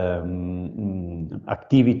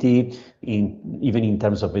activity even in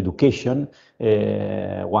terms of education.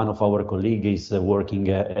 One of our colleagues is working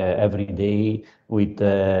every day with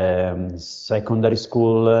secondary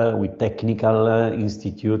school, with technical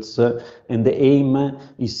institutes, and the aim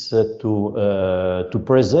is to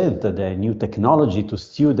present the new technology to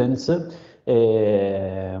students.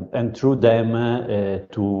 And through them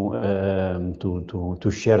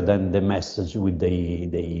to share then the message with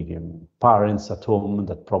the parents at home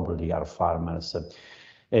that probably are farmers. So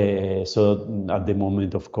at the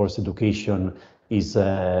moment, of course, education is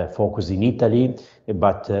focused in Italy,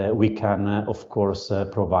 but we can, of course,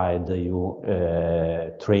 provide you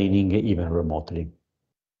training even remotely.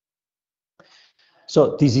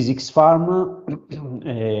 So this is X-Farm.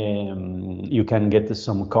 You can get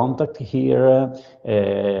some contact here.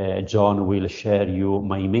 John will share you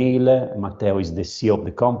my email. Matteo is the CEO of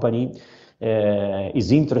the company.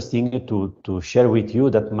 It's interesting to share with you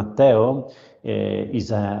that Matteo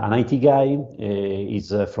is an IT guy.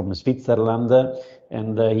 He's from Switzerland,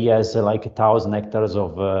 and he has like 1,000 hectares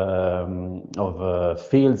of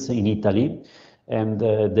fields in Italy. And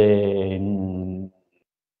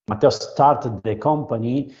Matteo started the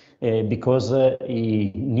company because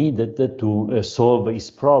he needed to solve his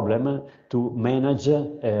problem to manage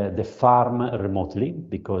the farm remotely,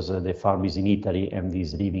 because the farm is in Italy and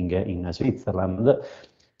he's living in Switzerland.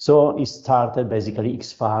 So he started basically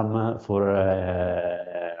X-Farm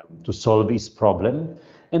to solve his problem.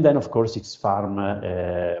 And then, of course, X-Farm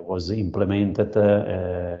was implemented,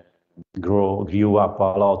 grew up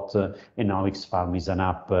a lot, and now X-Farm is an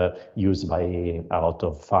app used by a lot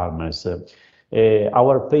of farmers.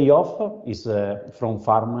 Our payoff is from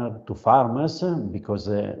farmer to farmers, because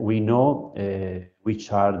we know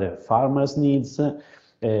which are the farmers' needs.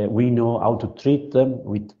 We know how to treat them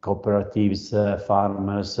with cooperatives,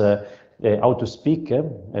 farmers, how to speak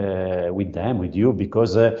with them, with you,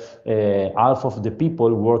 because half of the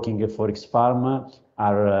people working for X-Farm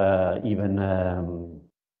are even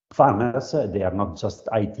farmers. They are not just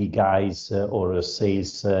IT guys or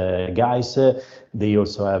sales guys. They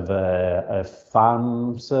also have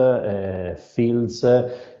farms, fields,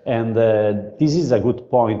 and this is a good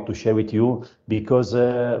point to share with you, because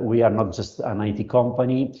we are not just an IT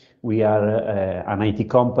company. We are an IT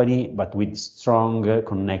company, but with strong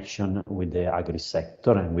connection with the agri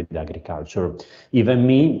sector and with the agriculture. Even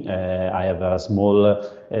me, I have a small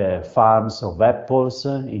farms of apples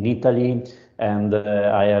in Italy, and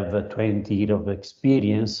I have 20 years of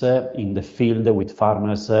experience in the field with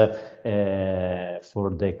farmers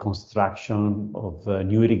for the construction of a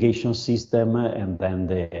new irrigation system and then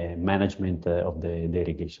the management of the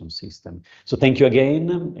irrigation system. So thank you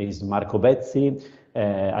again. It's Marco Bezzi.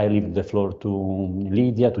 I leave the floor to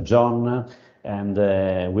Lydia, to John, and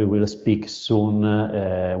we will speak soon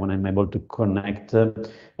when I'm able to connect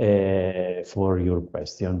for your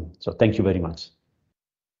question. So thank you very much.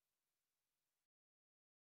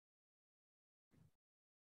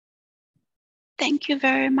 Thank you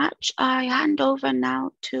very much. I hand over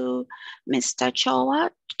now to Mr. Choa,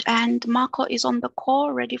 and Marco is on the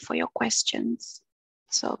call ready for your questions.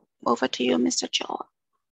 So over to you, Mr. Choa.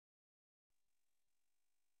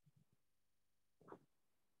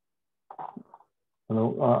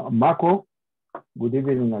 Hello, Marco. Good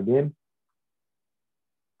evening again.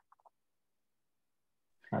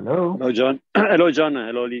 Hello. Hello, John. Hello, John.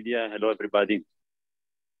 Hello, Lydia. Hello, everybody.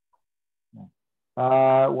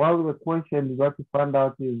 One of the questions we want to find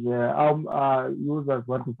out is how users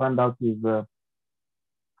want to find out is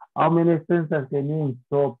how many sensors can you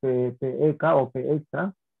install per acre or per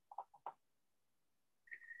hectare?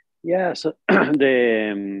 Yeah, so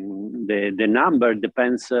the number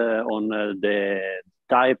depends on the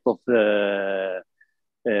type of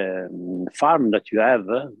farm that you have.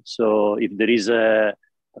 So if there is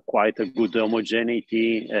quite a good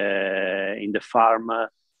homogeneity in the farm,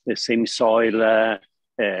 the same soil,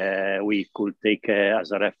 we could take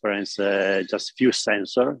as a reference just few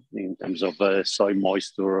sensors in terms of soil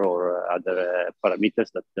moisture or other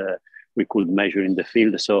parameters that we could measure in the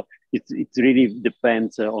field. So it really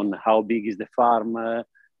depends on how big is the farm,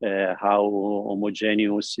 how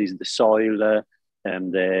homogeneous is the soil,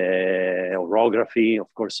 and the orography.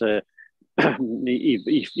 Of course, if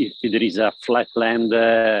there is a flat land,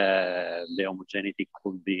 the homogeneity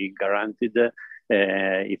could be guaranteed.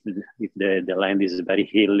 If the land is very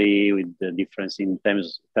hilly with the difference in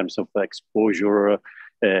terms of exposure,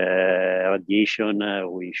 radiation,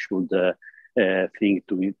 we should think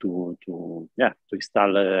to install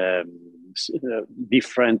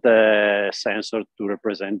different sensors to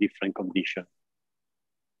represent different conditions.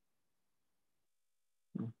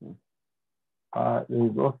 Okay. There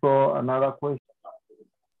is also another question.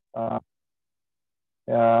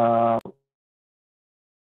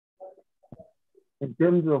 In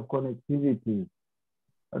terms of connectivity,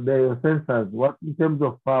 the sensors, what in terms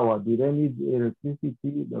of power, do they need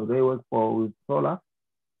electricity? Do they work with solar?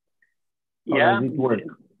 Yeah. Does it work?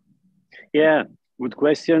 Yeah, good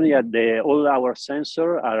question. Yeah, all our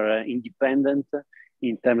sensors are independent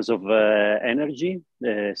in terms of energy,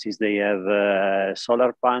 since they have a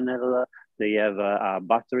solar panel, they have a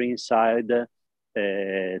battery inside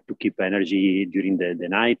to keep energy during the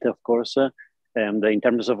night, of course. And in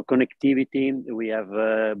terms of connectivity, we have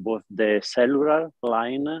both the cellular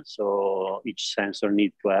line, so each sensor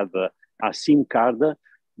needs to have a SIM card.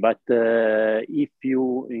 But if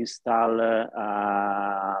you install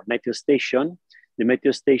a meteo station, the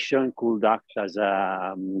meteo station could act as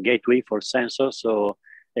a gateway for sensors. So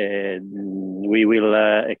we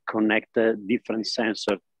will connect different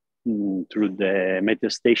sensors through the meteo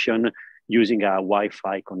station using a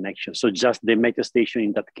Wi-Fi connection. So just the meteo station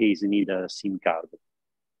in that case need a SIM card.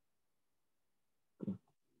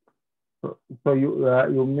 So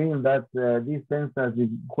you mean that these sensors,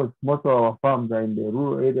 because most of our farms are in the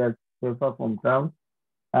rural areas, far from town,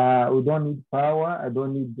 we don't need power. I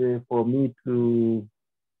don't need for me to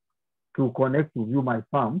connect to view my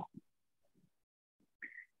farm.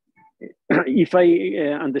 If I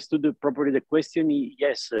understood properly the question,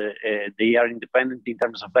 yes, they are independent in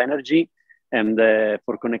terms of energy, and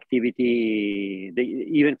for connectivity,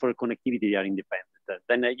 even for connectivity, they are independent.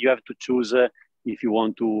 Then you have to choose if you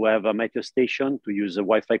want to have a meteo station to use a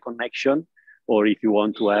Wi-Fi connection, or if you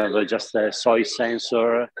want to have just a soil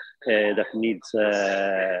sensor that needs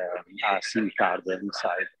a SIM card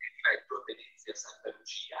inside.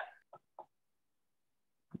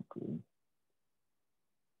 Okay.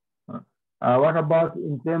 What about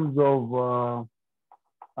in terms of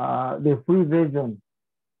the free version?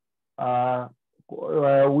 Are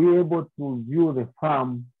we able to view the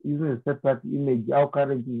farm using a separate image? How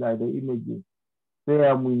current are the images? Say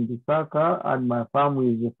I'm in Lusaka and my farm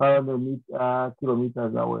is 500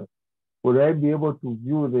 kilometers away. Would I be able to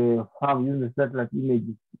view the farm using the satellite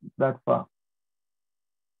images that far?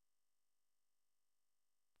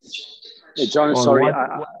 John, sorry.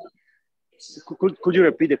 Could you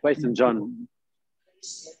repeat the question, John?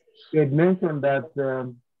 You had mentioned that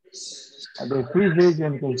the free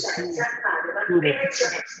version can see the.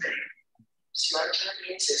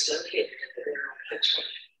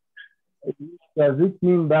 Does it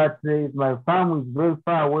mean that if my farm is very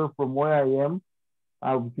far away from where I am,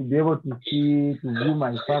 I should be able to view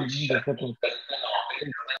my farm in the second?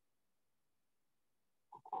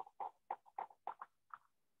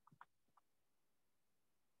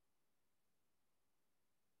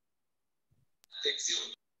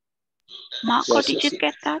 Marco, did you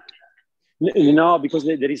get that? No, because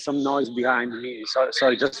there is some noise behind me.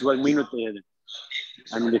 Sorry, just 1 minute.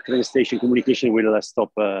 I'm in the train station. Communication will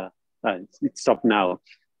stop. It stopped now.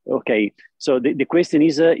 Okay. So the question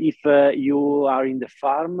is if you are in the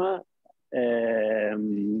farm.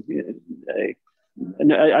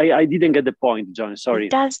 I didn't get the point, John. Sorry.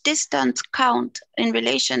 Does distance count in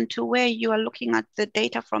relation to where you are looking at the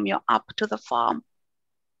data from your app to the farm?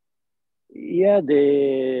 Yeah,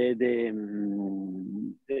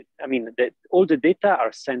 all the data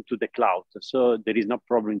are sent to the cloud, so there is no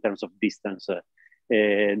problem in terms of distance.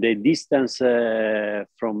 The distance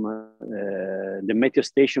from the meteo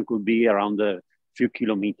station could be around a few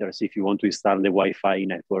kilometers if you want to install the Wi-Fi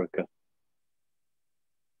network.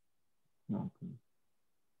 Okay.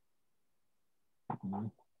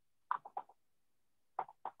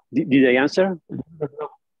 Did I answer?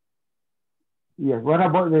 Yes. What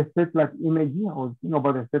about the satellite imaging? I was thinking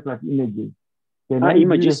about the satellite images. Can I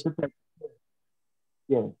images.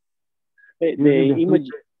 Yes.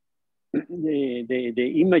 The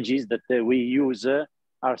images that we use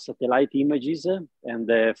are satellite images, and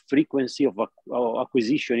the frequency of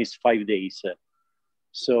acquisition is 5 days.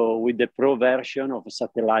 So with the Pro version of a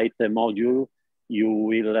satellite module, you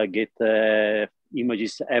will get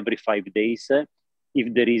images every 5 days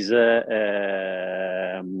if there is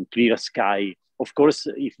a clear sky. Of course,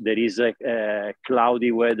 if there is a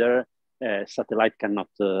cloudy weather, satellite cannot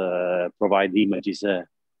provide images.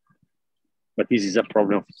 But this is a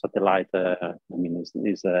problem of satellite. I mean,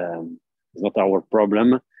 it's not our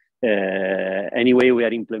problem. Anyway, we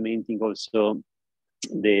are implementing also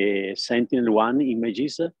the Sentinel-1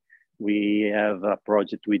 images. We have a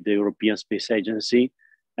project with the European Space Agency.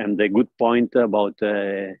 And the good point about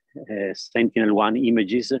Sentinel-1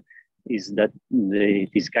 images is that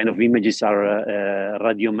these kind of images are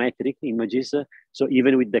radiometric images. So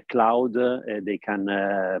even with the cloud, they can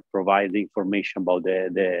provide information about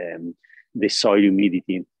the soil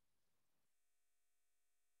humidity.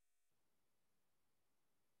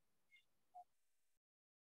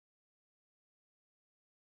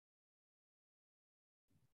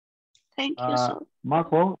 Thank you. So,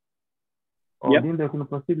 Marco, Yep. Linda, can you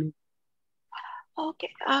proceed? Okay.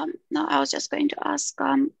 No, I was just going to ask,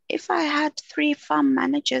 if I had 3 farm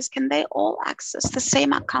managers, can they all access the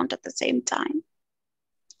same account at the same time?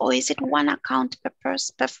 Or is it one account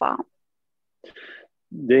per farm?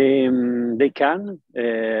 They can.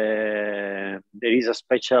 There is a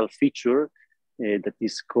special feature that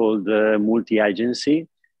is called multi-agency.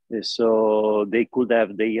 So they could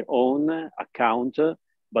have their own account,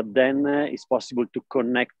 but then it's possible to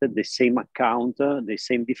connect the same account, the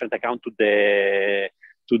same different account to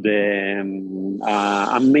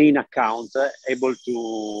a main account, able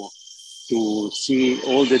to see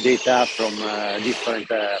all the data from different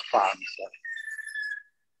farms.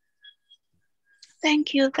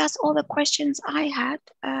 Thank you. That's all the questions I had.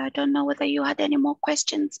 I don't know whether you had any more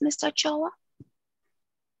questions, Mr. Chowa.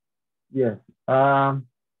 Yes.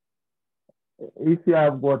 If you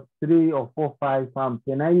have got 3 or 4, 5 farms,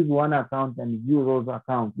 can I use one account and view those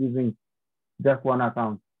accounts using just one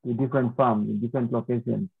account to different farms in different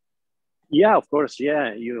locations? Yeah, of course.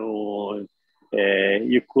 Yeah, you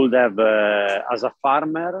could have as a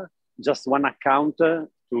farmer just one account to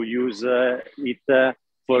use it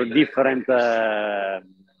for different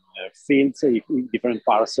fields, different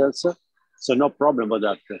parcels. So no problem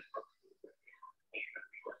about that.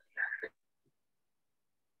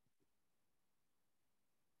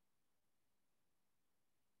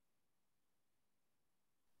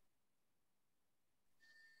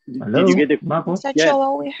 Hello, did you get the Marco? Mr. Yeah. Chowa,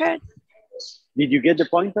 we heard. Did you get the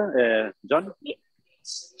point, John?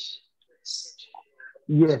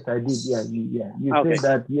 Yes, I did. Yeah. You Okay. said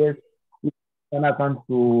that, yes, one account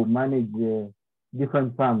to manage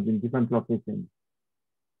different farms in different locations.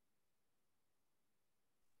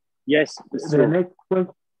 Yes. The next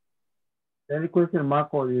question,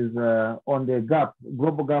 Marco, is on the GAP,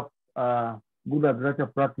 Global GAP, Good Agriculture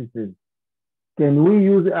Practices. Can we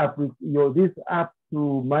use this app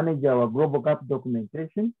to manage our Global GAP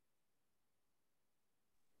documentation?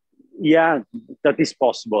 Yeah, that is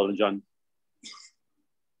possible, John.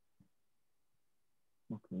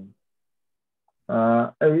 Okay.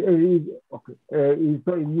 Okay.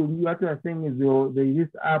 So you actually are saying is this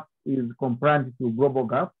app is compliant to Global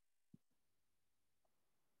GAP?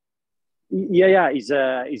 Yeah, it's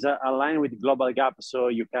aligned with Global GAP, so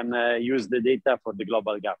you can use the data for the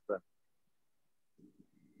Global GAP.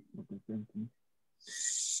 Okay, thank you.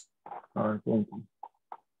 All right, thank you.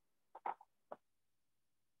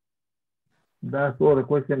 That's all the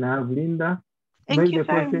question I have, Linda. Thank you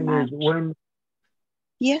very much. Is when.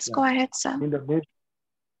 Yes, go ahead, sir. In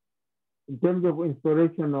terms of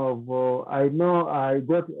installation of, I know I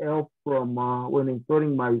got help from when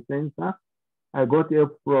installing my sensor. I got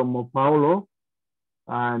help from Paulo,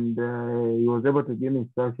 and he was able to give me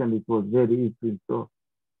instruction. It was very easy. So,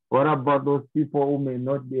 what about those people who may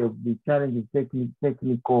not be challenging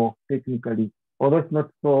technically, although it's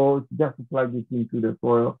not so, just to plug it into the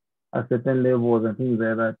soil at certain levels and things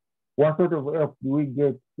like that? What sort of help can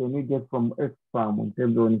we get from X-Farm in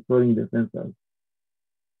terms of installing the sensors?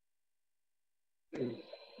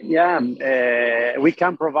 Yeah, we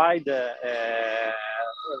can provide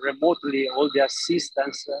remotely all the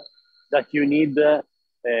assistance that you need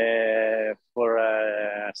for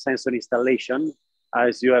sensor installation.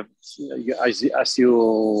 As you have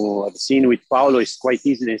seen with Paolo, it's quite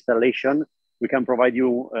easy, the installation. We can provide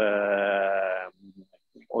you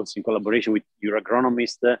also in collaboration with your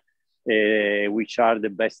agronomist which are the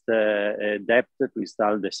best depth to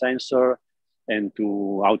install the sensor and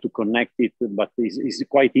to how to connect it. But it's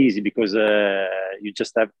quite easy because you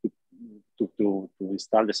just have to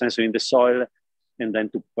install the sensor in the soil and then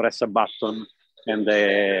to press a button and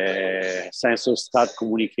the sensor start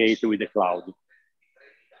communicate with the cloud.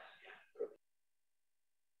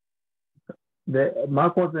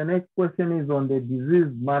 Marcos, the next question is on the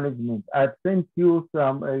disease management. I sent you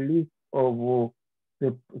a list of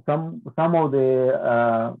some of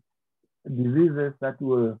the diseases that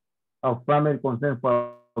were of primary concern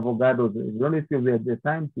for avocados. I don't know if you have the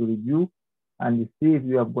time to review and see if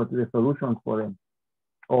you have got the solution for them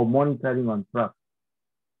or monitoring on track.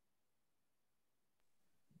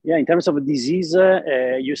 Yeah, in terms of disease,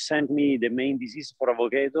 you sent me the main disease for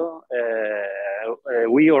avocado.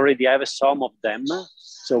 We already have some of them.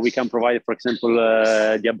 So we can provide, for example,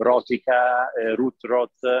 diabrotica, root rot,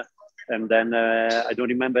 and then I don't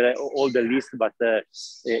remember all the list, but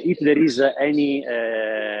if there is any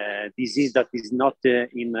disease that is not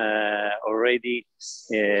already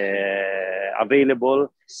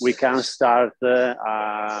available, we can start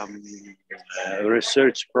a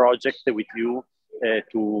research project with you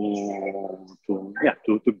to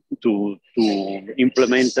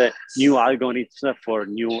implement new algorithms for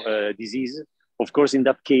new disease. Of course, in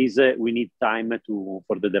that case, we need time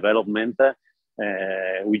for the development.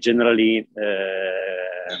 We generally,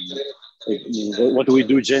 what we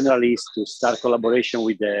do generally is to start collaboration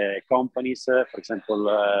with the companies, for example,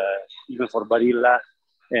 even for Barilla,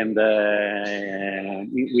 and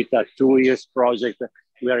with a 2 years project,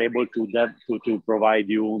 we are able to provide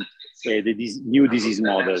you the new disease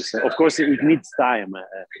models. Of course, it needs time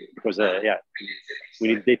because we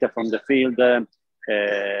need data from the field,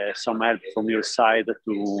 some help from your side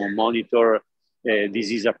to monitor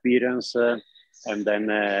disease appearance, and then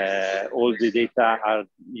all the data are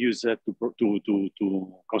used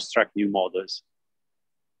to construct new models.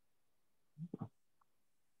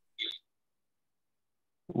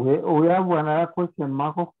 We have another question,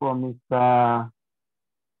 Marco, from Mr.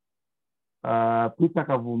 Peter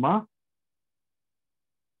Kavuma.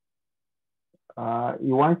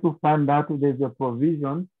 He wants to find out if there's a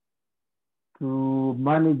provision to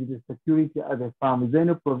manage the security at the farm. Is there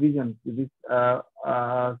any provision to this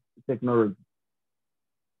technology?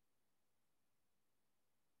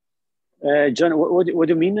 John, what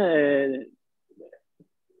do you mean?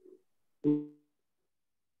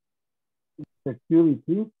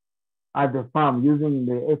 Security at the farm using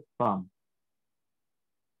the X-farm.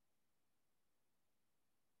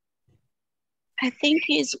 I think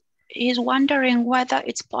he's wondering whether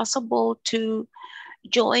it's possible to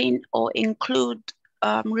join or include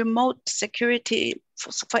remote security,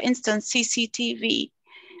 for instance, CCTV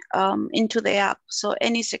into the app. So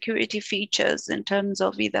any security features in terms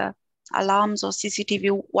of either alarms or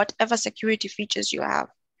CCTV, whatever security features you have,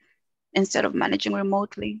 instead of managing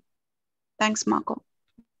remotely. Thanks, Marco.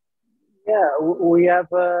 Yeah, we have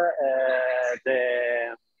the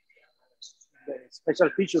special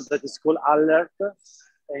feature that is called alert.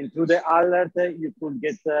 And through the alert, you could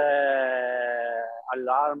get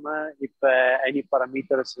alarm if any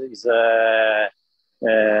parameters is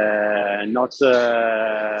not,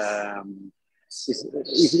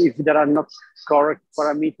 if there are not correct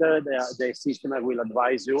parameters, the system will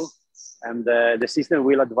advise you. And the system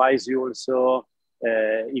will advise you also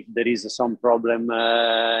if there is some problem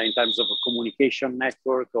in terms of a communication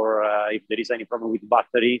network, or if there is any problem with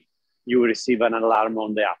battery, you will receive an alarm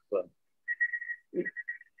on the app.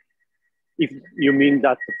 If you mean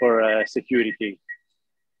that for security.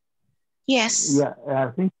 Yes. Yeah,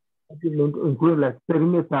 I think it include like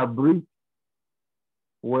perimeter breach,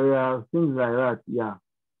 where things like that, yeah.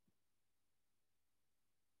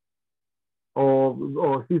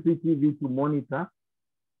 Or CCTV to monitor,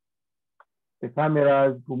 the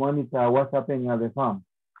cameras to monitor what's happening at the farm.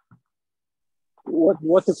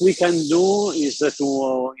 What we can do is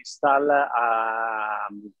to install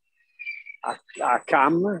a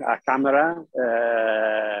camera,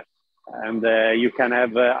 and you can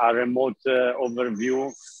have a remote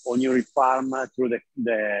overview on your farm through the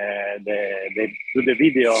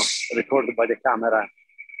video recorded by the camera.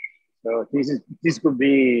 So this could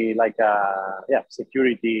be like a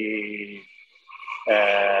security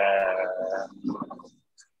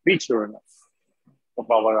feature of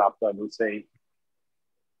our app, I would say.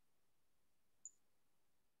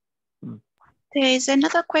 There is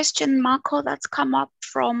another question, Marco, that's come up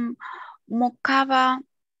from Mokava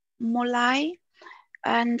Molai,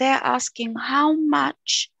 and they're asking how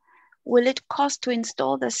much will it cost to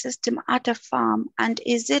install the system at a farm, and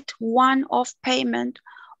is it one-off payment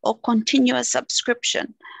or continuous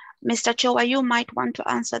subscription? Mr. Choa, you might want to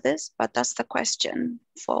answer this, but that's the question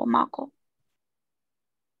for Marco.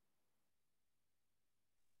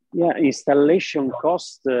 Yeah, installation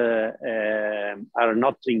costs are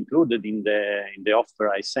not included in the offer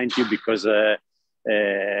I sent you because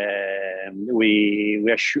we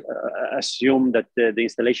assume that the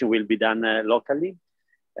installation will be done locally,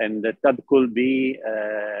 and that could be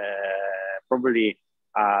probably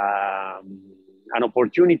an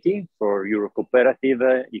opportunity for your cooperative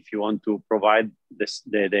if you want to provide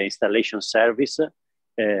the installation service.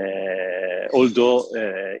 Although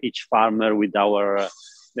each farmer with our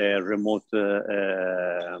remote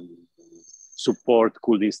support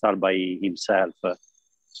could install by himself.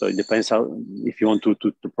 So it depends how, if you want to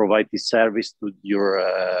provide this service to your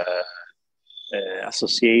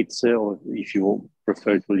associates, or if you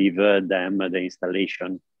prefer to leave them the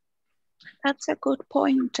installation. That's a good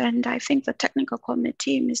point. And I think the technical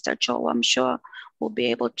committee, Mr. Cho, I'm sure will be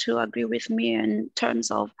able to agree with me in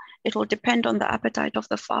terms of it will depend on the appetite of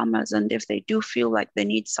the farmers. And if they do feel like they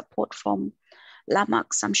need support from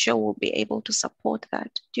LAMAX, I'm sure we'll be able to support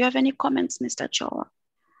that. Do you have any comments, Mr. Cho?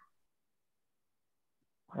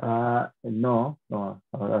 No,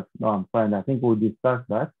 I'm fine. I think we'll discuss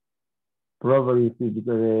that. Probably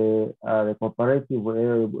the cooperative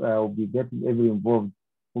will be getting every involved.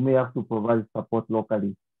 We may have to provide support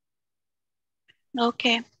locally.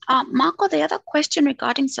 Okay. Marco, the other question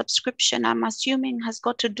regarding subscription, I'm assuming has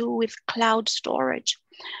got to do with cloud storage.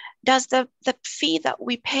 Does the fee that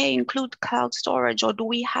we pay include cloud storage, or do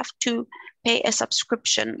we have to pay a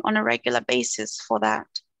subscription on a regular basis for that?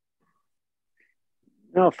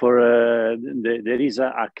 No, there is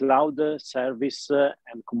a cloud service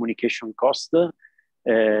and communication cost.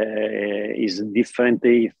 Is different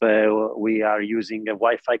if we are using a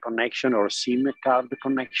Wi-Fi connection or SIM card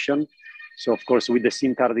connection. So of course, with the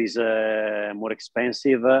SIM card is more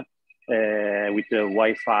expensive. With the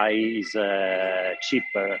Wi-Fi is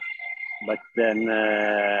cheaper. But then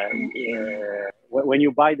when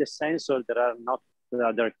you buy the sensor, there are not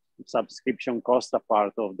other subscription costs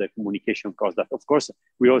apart of the communication cost that of course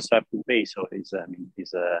we also have to pay. So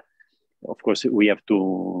of course we have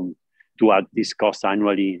to add this cost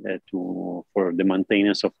annually for the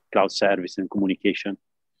maintenance of cloud service and communication.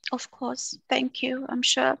 Of course, thank you. I'm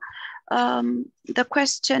sure the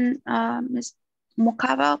question, Ms.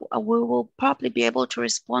 Mukava, we will probably be able to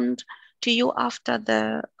respond to you after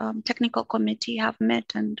the technical committee have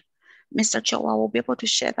met, and Mr. Choa will be able to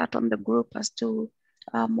share that on the group as to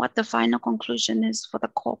what the final conclusion is for the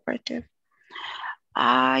cooperative.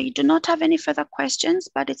 I do not have any further questions,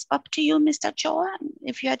 but it's up to you, Mr. Choa,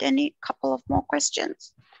 if you had any couple of more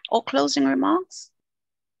questions or closing remarks.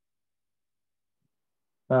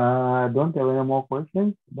 I don't have any more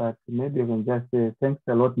questions, but maybe you can just say thanks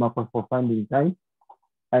a lot, Marcos, for finding time.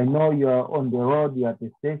 I know you are on the road, you are at the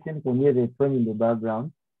station, you can hear the train in the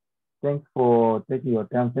background. Thanks for taking your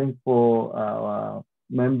time. Thanks for our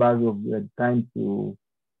members of the time to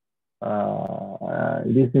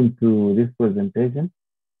listen to this presentation.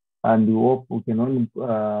 And we hope we can only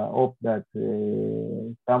hope that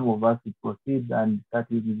some of us will proceed and start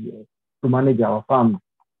to manage our farms.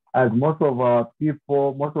 As most of our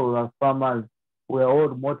people, most of our farmers, we're all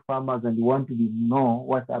remote farmers and we want to know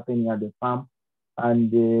what's happening at the farm.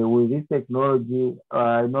 And with this technology,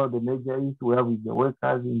 I know the major issue we have with the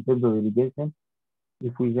workers in terms of irrigation.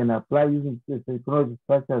 If we can apply using technology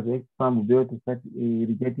such as X-Farm, we'll be able to start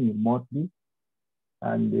irrigating remotely.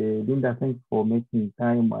 And Linda, thanks for making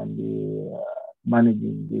time and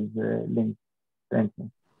managing these links. Thank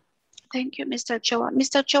you. Thank you, Mr. Choa.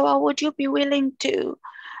 Mr. Choa, would you be willing to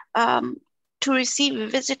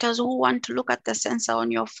receive visitors who want to look at the sensor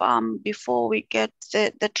on your farm before we get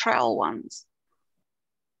the trial ones?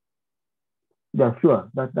 Yeah, sure.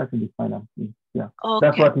 That will be fine. Yeah, okay.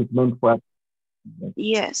 That's what it's meant for.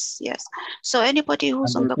 Yes, yes. So anybody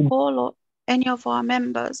who's on the call or any of our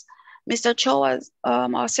members, Mr. Choa,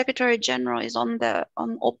 our Secretary General, is on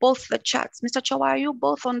both the chats. Mr. Choa, are you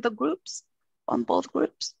both on the groups? On both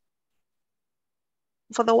groups?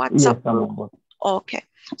 For the WhatsApp group? Okay.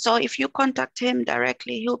 So if you contact him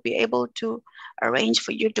directly, he'll be able to arrange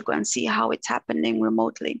for you to go and see how it's happening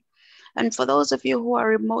remotely. And for those of you who are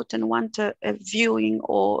remote and want a viewing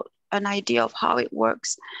or an idea of how it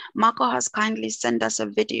works, Marco has kindly sent us a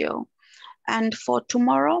video. And for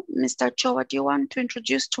tomorrow, Mr. Choa, do you want to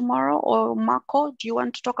introduce tomorrow, or Marco, do you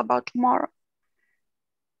want to talk about tomorrow?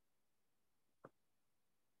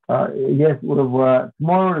 Yes,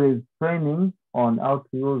 tomorrow is training on how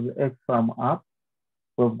to use the X-Farm app.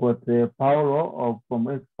 We've got Paolo from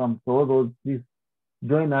X-Farm, so those please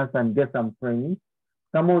join us and get some training.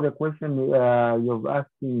 some of the questions you've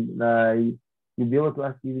asking, you'll be able to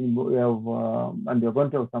ask even and you're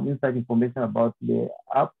going to have some inside information about the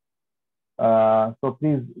app. So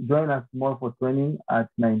please join us tomorrow for training at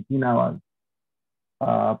 19 hours.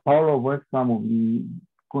 Paulo Westcom will be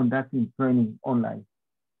conducting training online.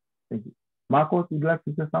 Thank you. Marcos, would you like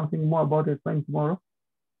to say something more about the training tomorrow?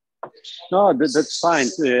 No, that's fine.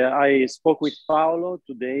 I spoke with Paolo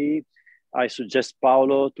today. I suggest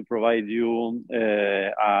Paolo to provide you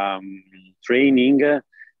training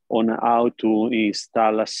on how to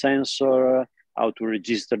install a sensor, how to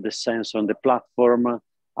register the sensor on the platform,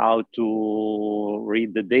 how to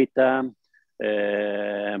read the data,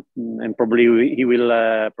 and probably he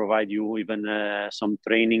will provide you even some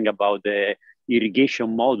training about the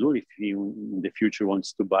irrigation module if you in the future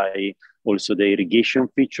wants to buy also the irrigation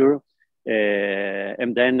feature.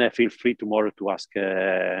 And then feel free tomorrow to ask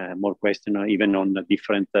more questions, even on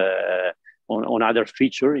different on other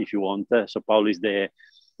feature if you want. So Paul is the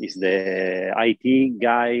IT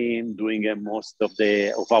guy doing most of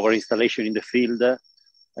our installation in the field.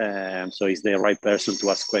 So he's the right person to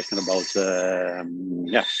ask questions about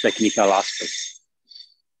technical aspects.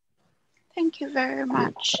 Thank you very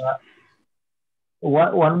much.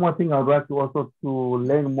 One more thing I'd like to also to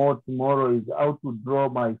learn more tomorrow is how to draw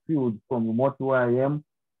my field from remote where I am.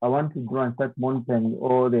 I want to draw and start monitoring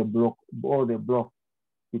all the blocks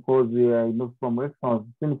because I look from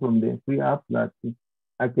the free app that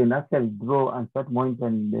I can actually draw and start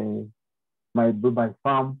monitoring my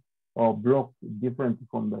farm or block different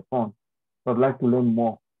from the phone. So I'd like to learn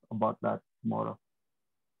more about that tomorrow.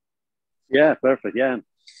 Yeah, perfect. Yeah.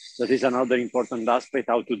 That is another important aspect,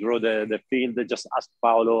 how to draw the field. Just ask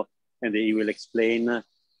Paolo and he will explain.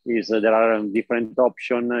 There are different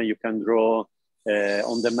options. You can draw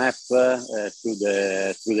on the map through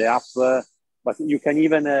the app, but you can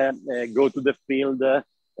even go to the field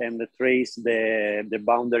and trace the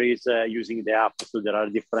boundaries using the app. So there are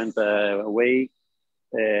different ways.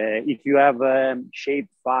 If you have a shape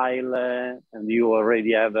file and you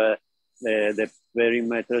already have the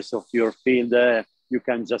perimeters of your field, you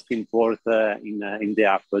can just import in the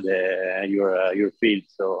app your field.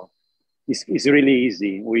 So it's really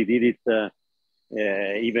easy. We did it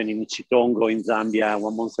even in Chitongo in Zambia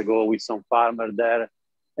 1 month ago with some farmers there,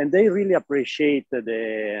 and they really appreciate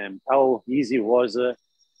how easy it was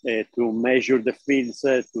to measure the fields,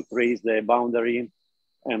 to trace the boundary,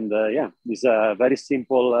 and it's a very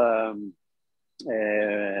simple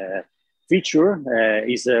feature.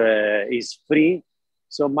 Is free.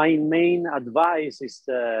 So my main advice is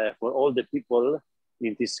for all the people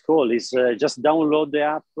in this call is just download the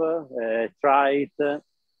app, try it.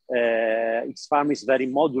 Its farm is very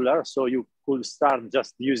modular, so you could start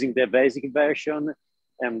just using the basic version,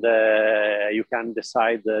 and you can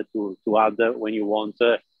decide to add when you want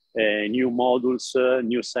new modules,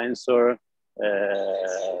 new sensor.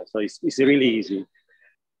 So it's really easy.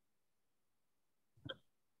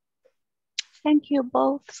 Thank you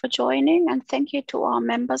both for joining, and thank you to our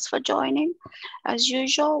members for joining. As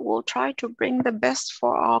usual, we'll try to bring the best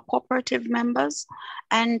for our cooperative members,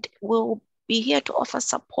 and we'll be here to offer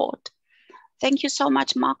support. Thank you so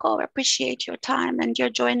much, Marco. I appreciate your time and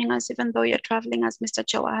you're joining us even though you're traveling, as Mr.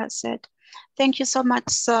 Choa has said. Thank you so much,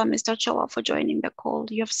 Mr. Choa, for joining the call.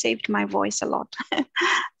 You have saved my voice a lot.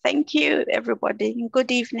 Thank you, everybody.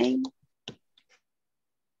 Good evening. It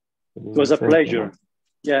was a pleasure.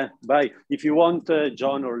 Yeah, bye. If you want,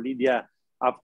 John or Lydia,